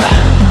 babe.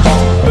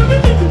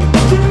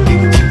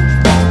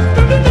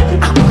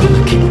 I'm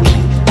gonna get clean.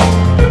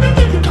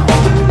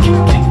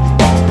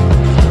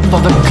 For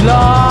the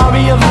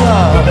glory of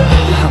love,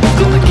 I'm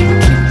gonna get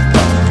clean.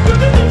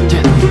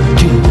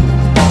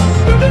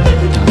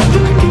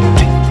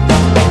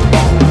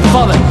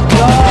 For the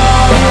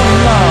glory of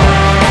love,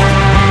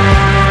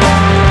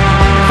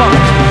 for the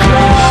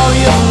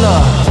glory of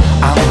love,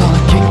 I'm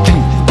gonna get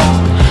clean.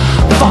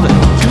 For the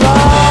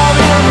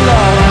glory of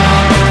love,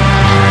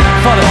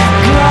 for the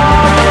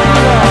glory of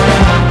love,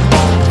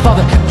 for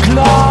the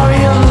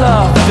glory of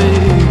love,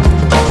 babe,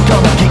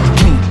 gonna get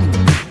clean.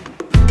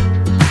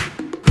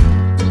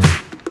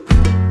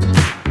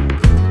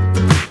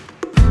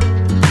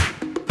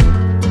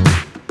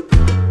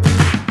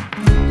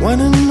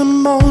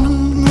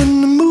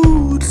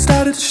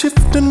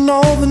 shifting,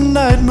 all the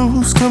night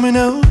moves coming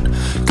out.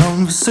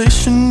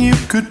 Conversation you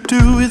could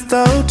do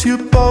without your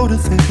boat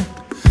there.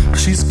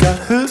 She's got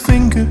her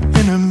finger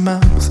in her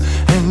mouth,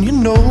 and you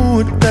know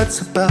what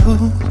that's about.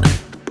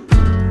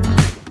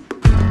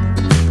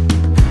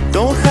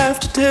 Don't have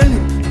to tell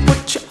you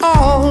what you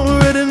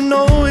already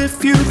know.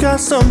 If you got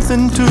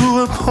something to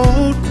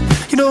uphold,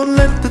 you don't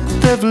let the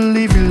devil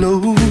leave you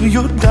low.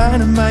 You're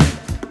dynamite,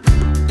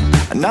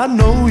 and I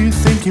know you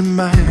think you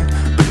might,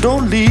 but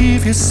don't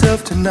leave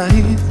yourself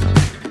tonight.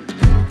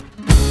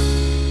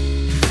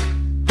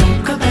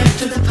 Don't go back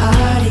to the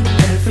party,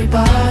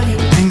 everybody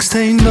thinks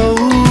they know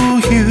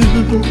you.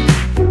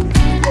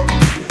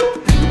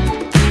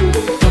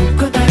 Don't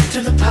go back to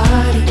the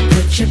party,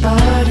 put your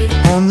body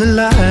on the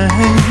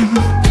line.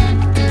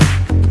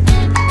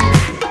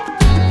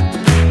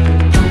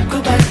 Don't go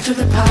back to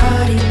the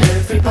party,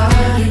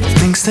 everybody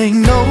thinks they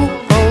know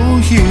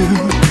you.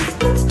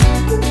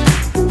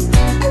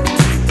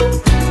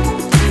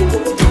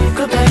 Don't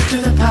go back to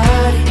the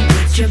party,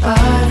 put your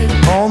body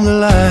on the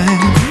line.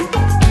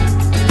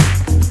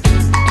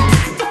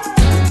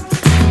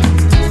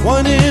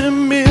 One in a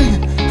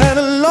million and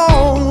a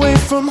long way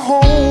from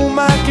home.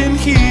 I can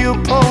hear your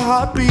poor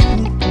heart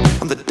beating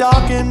on the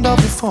dark end of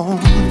the phone.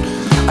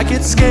 I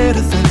get scared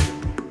of that.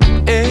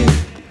 Eh,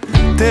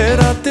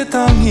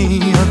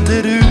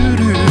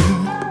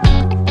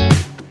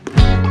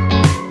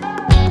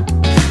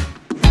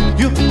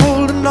 you're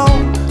holding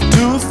on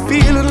to a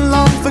feeling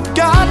long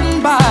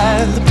forgotten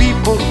by the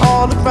people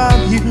all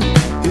around you.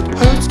 It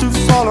hurts to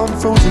fall on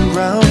frozen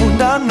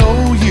ground. I know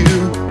you.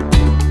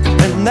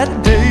 And that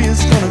day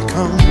is gonna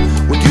come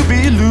when you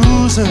be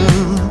losing,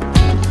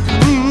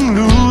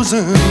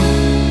 losing.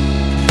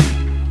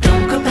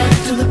 Don't go back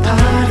to the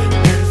party,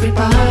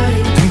 everybody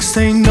thinks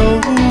they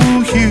know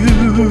you.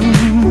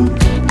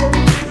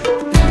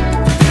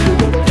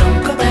 Don't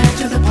go back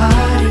to the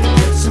party,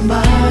 put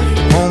somebody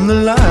on the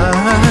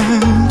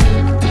line.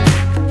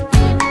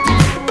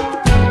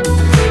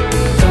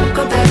 Don't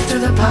go back to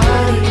the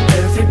party,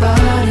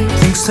 everybody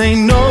thinks they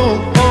know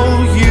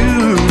you.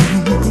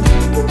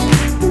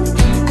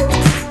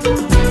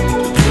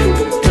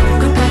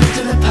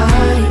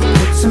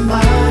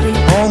 Somebody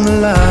on the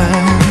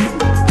line.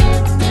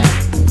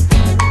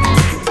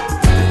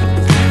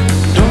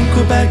 Don't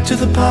go back to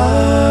the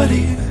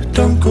party.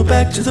 Don't go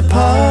back to the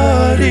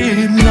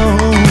party, no.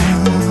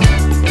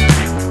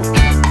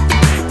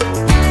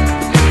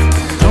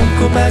 Don't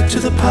go back to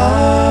the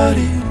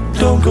party.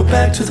 Don't go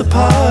back to the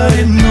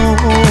party, no.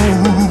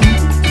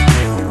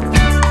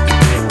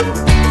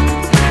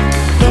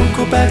 Don't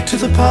go back to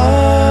the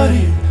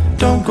party.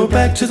 Don't go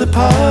back to the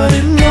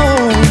party, no.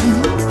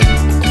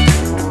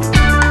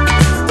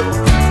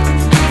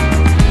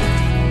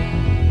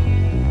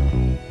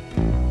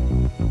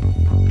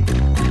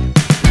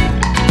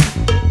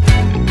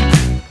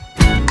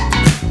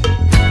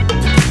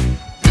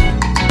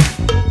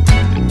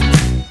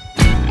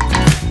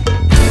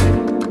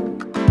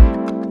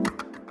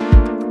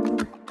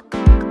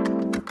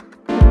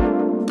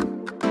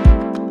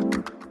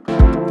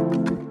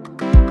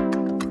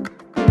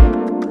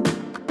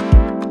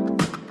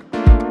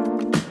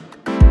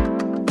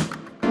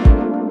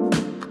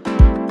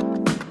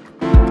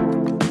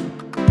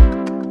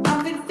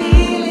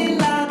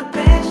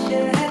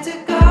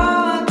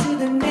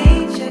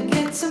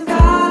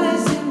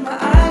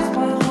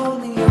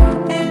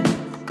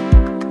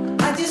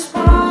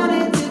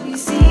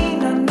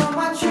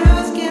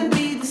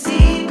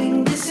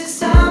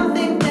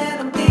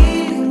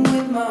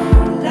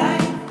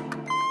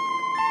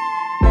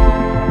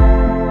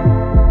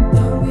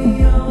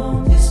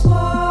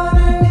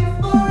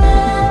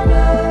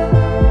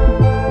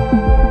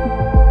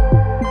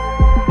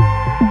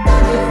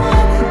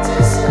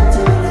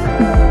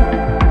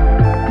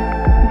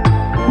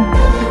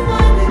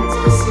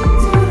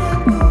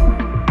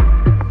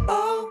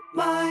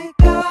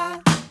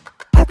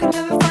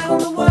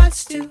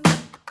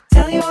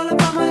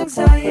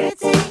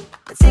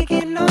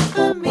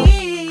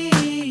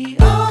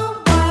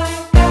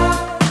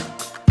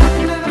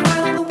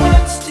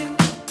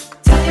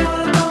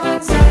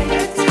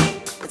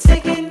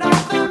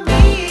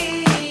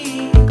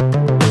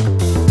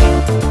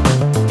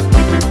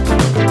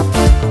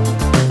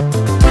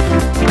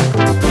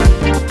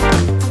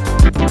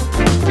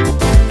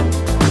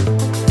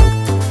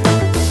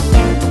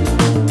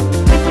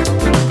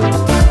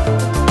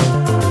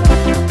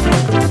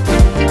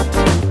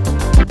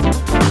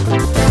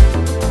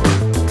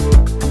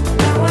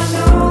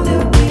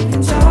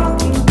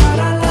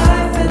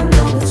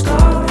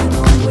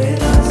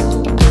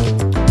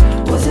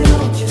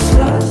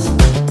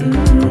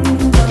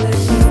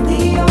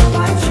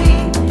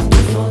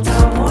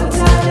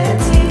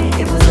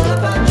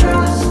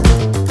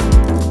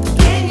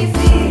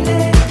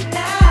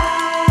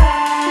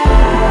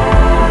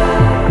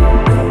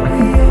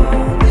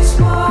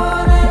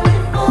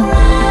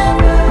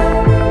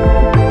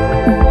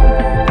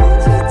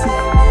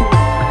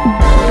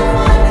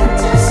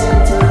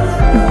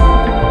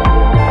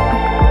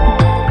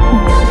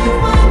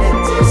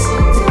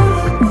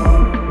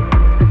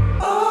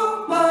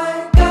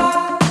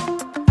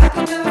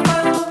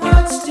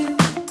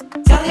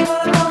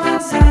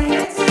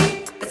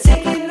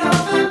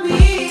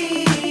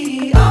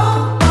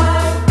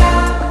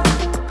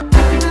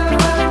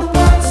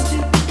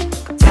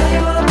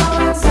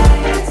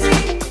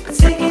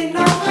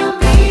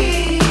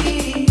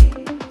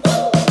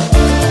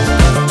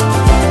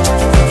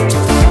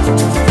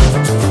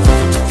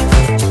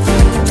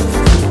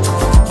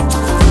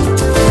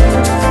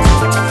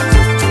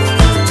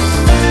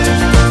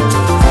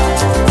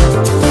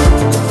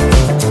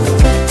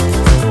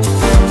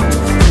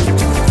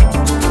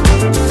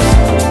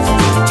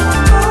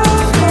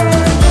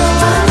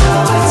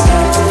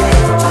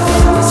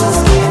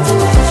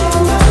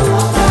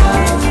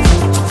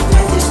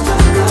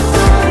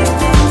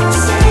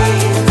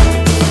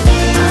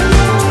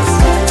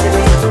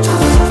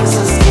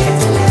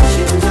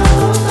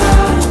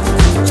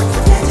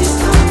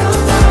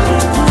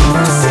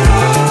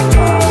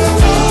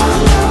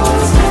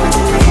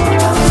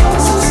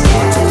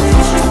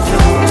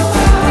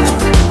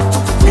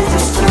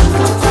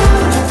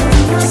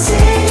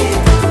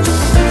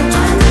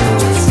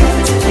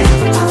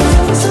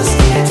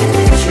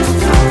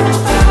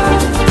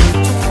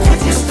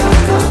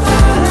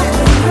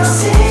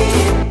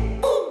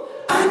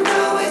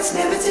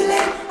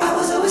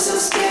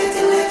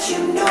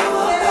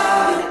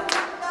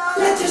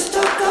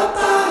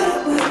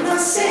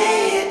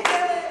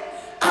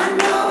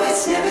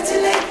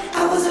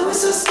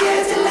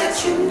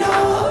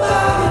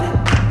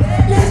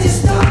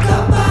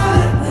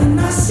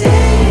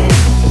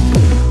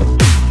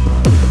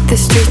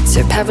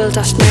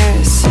 marble-dashed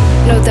mirrors.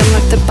 Know them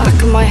like the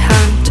back of my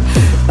hand.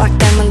 Back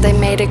then when they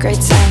made a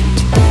great sound.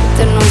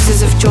 The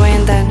noises of joy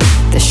and then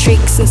the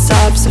shrieks and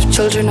sobs of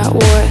children at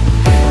war.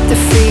 The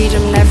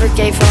freedom never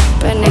gave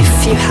up, and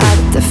if you had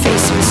the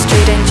face of a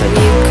street angel,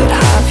 you could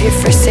have your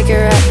first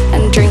cigarette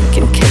and drink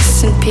and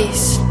kiss in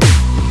peace.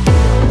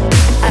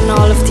 And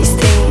all of these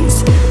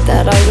things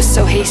that I was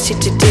so hasty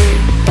to do,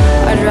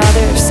 I'd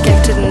rather have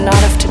skipped it and not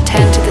have to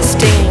tend to the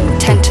sting,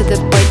 tend to the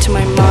bite to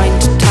my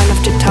mind, time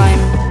after time,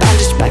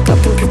 bandaged back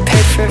up and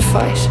prepared for a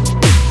fight.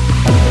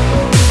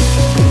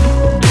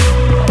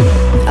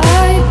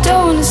 I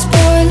don't wanna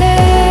spoil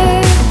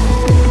it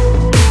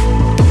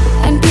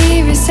and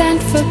be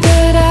resentful,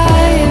 but I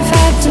have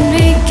had to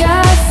make a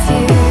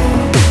few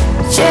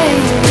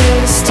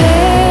changes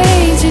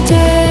day to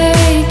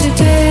day to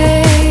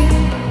day.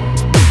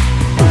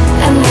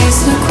 And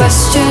there's no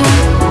question,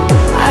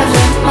 I've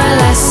learnt my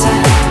lesson.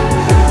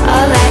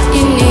 All that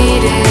you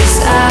need is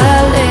a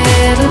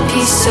little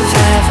piece of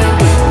heaven.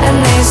 And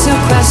there's no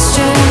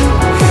question,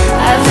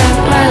 I've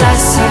learnt my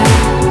lesson.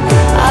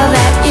 All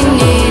that you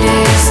need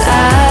is a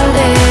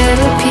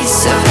little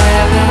piece of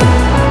heaven.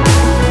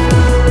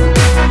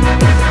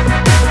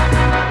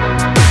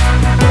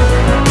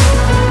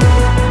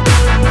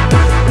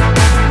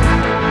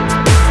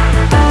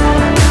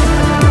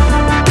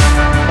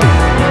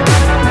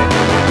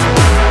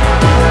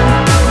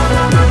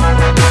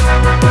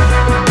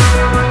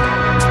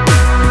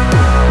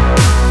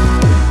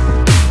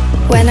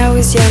 When I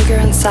was younger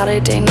on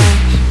Saturday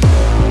night,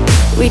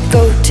 we'd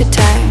go to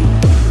town.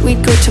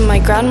 We'd go to my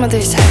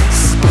grandmother's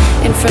house.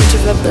 In front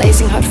of a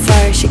blazing hot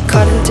fire, she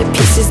cut into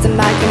pieces the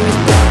magnum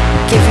with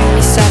blood, giving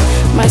me some,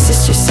 my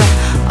sister's some.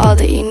 All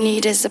that you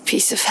need is a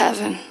piece of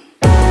heaven.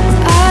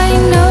 I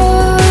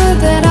know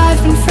that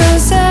I've been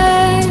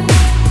frozen,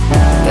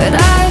 but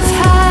I've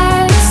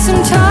had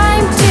some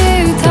time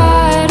to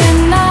thought,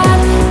 and not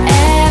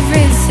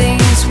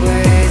everything's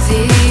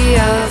worthy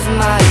of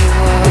my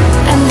woe.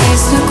 And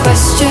there's no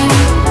question,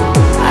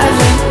 I've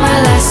learnt my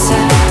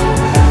lesson.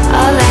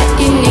 All that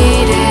you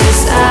need is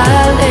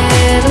a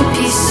little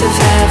piece of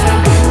heaven.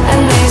 And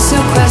there's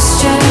no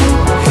question,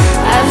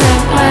 I've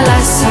learnt my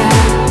lesson.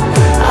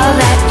 All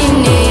that you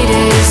need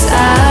is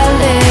a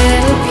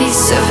little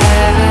piece of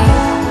heaven.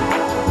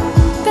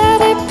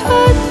 Better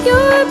put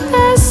your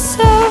best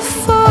self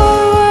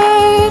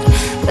forward.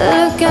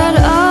 Look at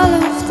all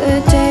of the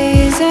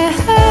days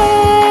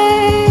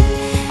ahead.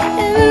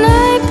 And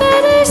I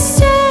better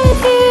stand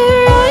here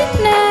right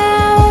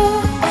now.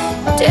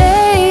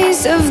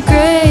 Days of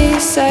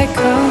grace are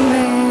coming.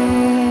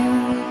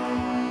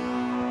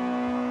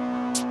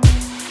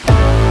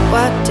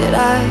 What did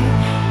I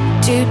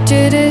do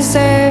to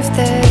deserve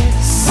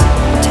this?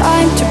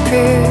 Time to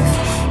prove,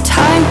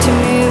 time to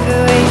move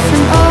away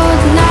from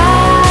old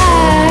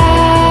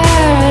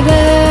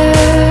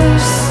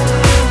narratives.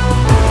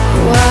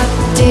 What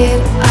did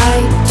I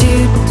do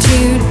to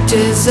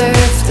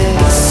deserve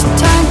this?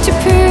 Time to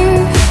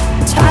prove,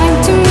 time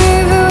to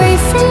move away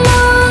from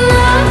old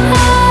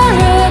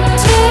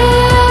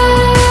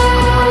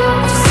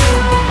narratives.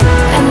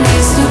 And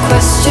there's no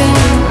question,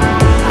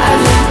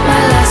 I've learnt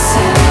my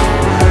lesson.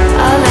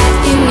 All that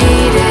you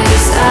need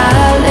is a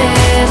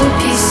little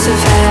piece of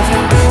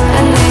heaven.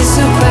 And there's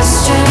no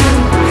question,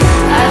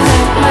 I've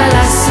learnt my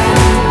lesson.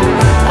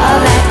 All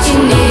that you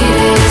need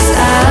is a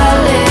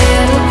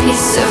little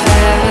piece of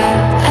heaven.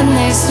 And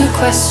there's no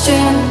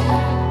question,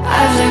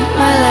 I've learnt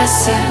my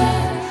lesson.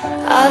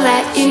 All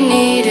that you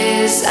need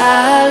is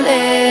a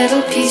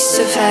little piece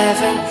of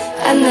heaven.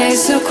 And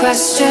there's no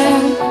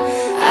question,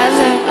 I've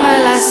learnt my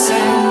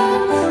lesson.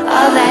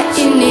 All that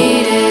you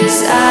need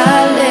is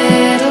a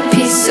little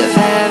piece of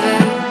heaven.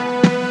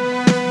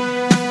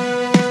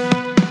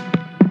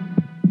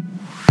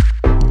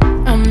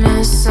 I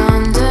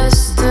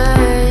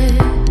misunderstood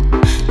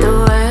the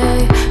way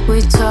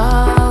we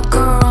talk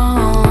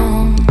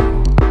around.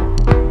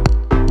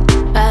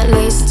 At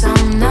least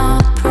I'm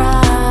not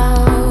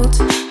proud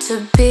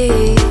to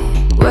be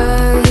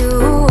where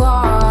you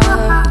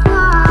are,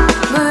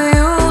 but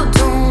you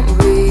don't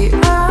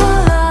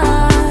realize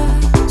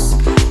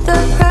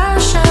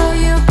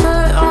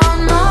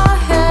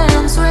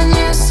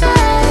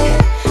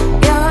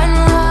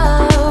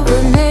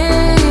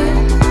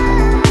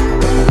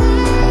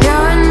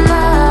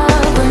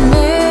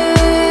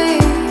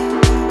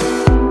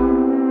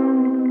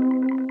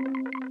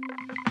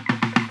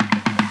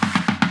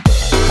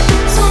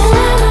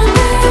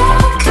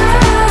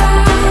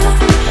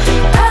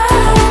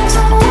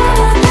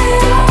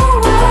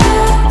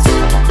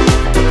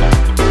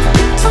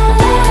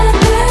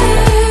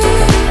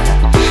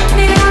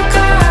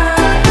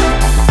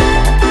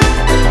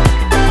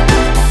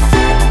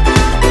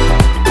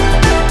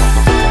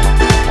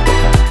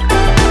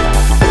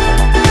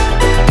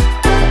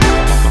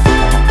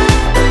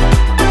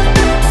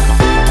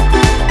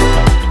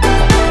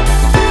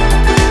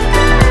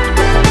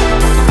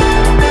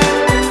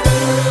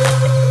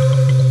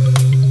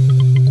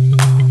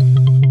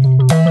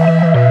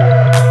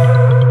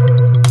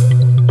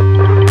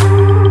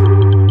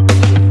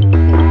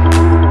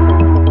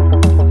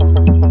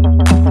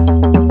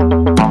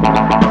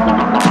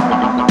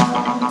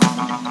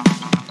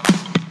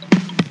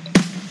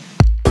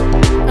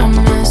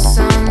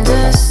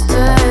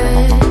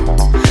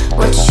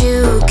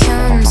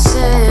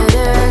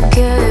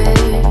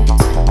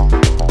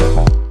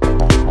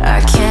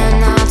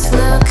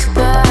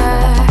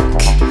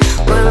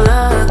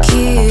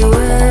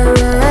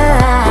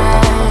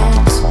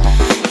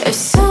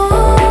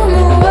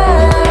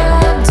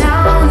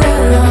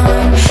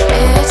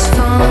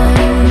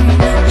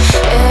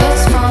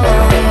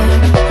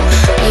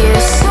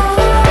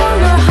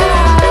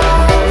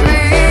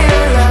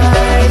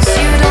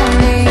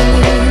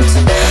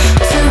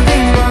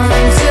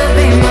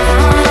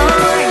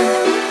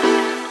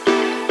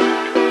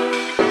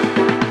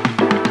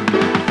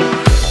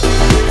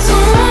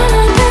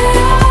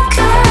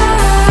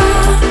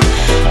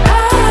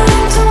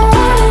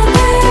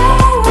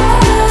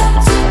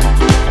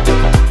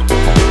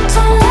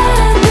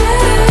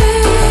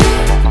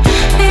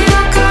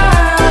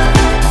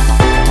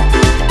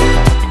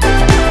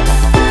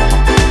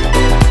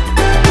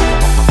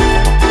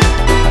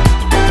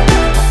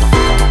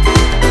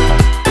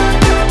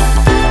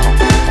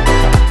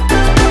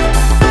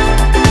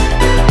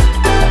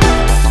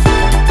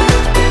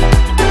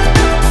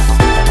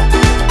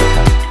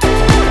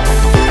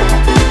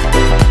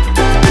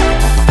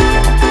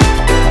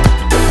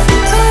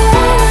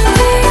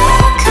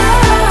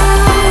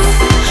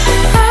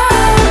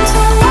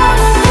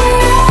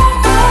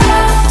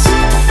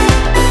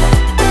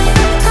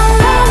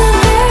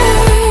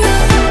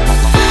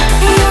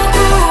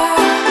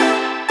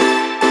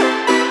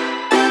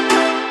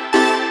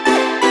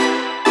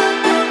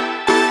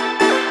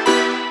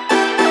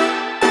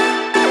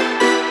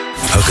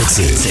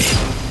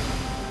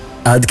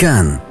עד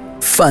כאן,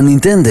 Fun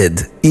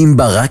Intended עם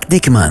ברק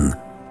דיקמן.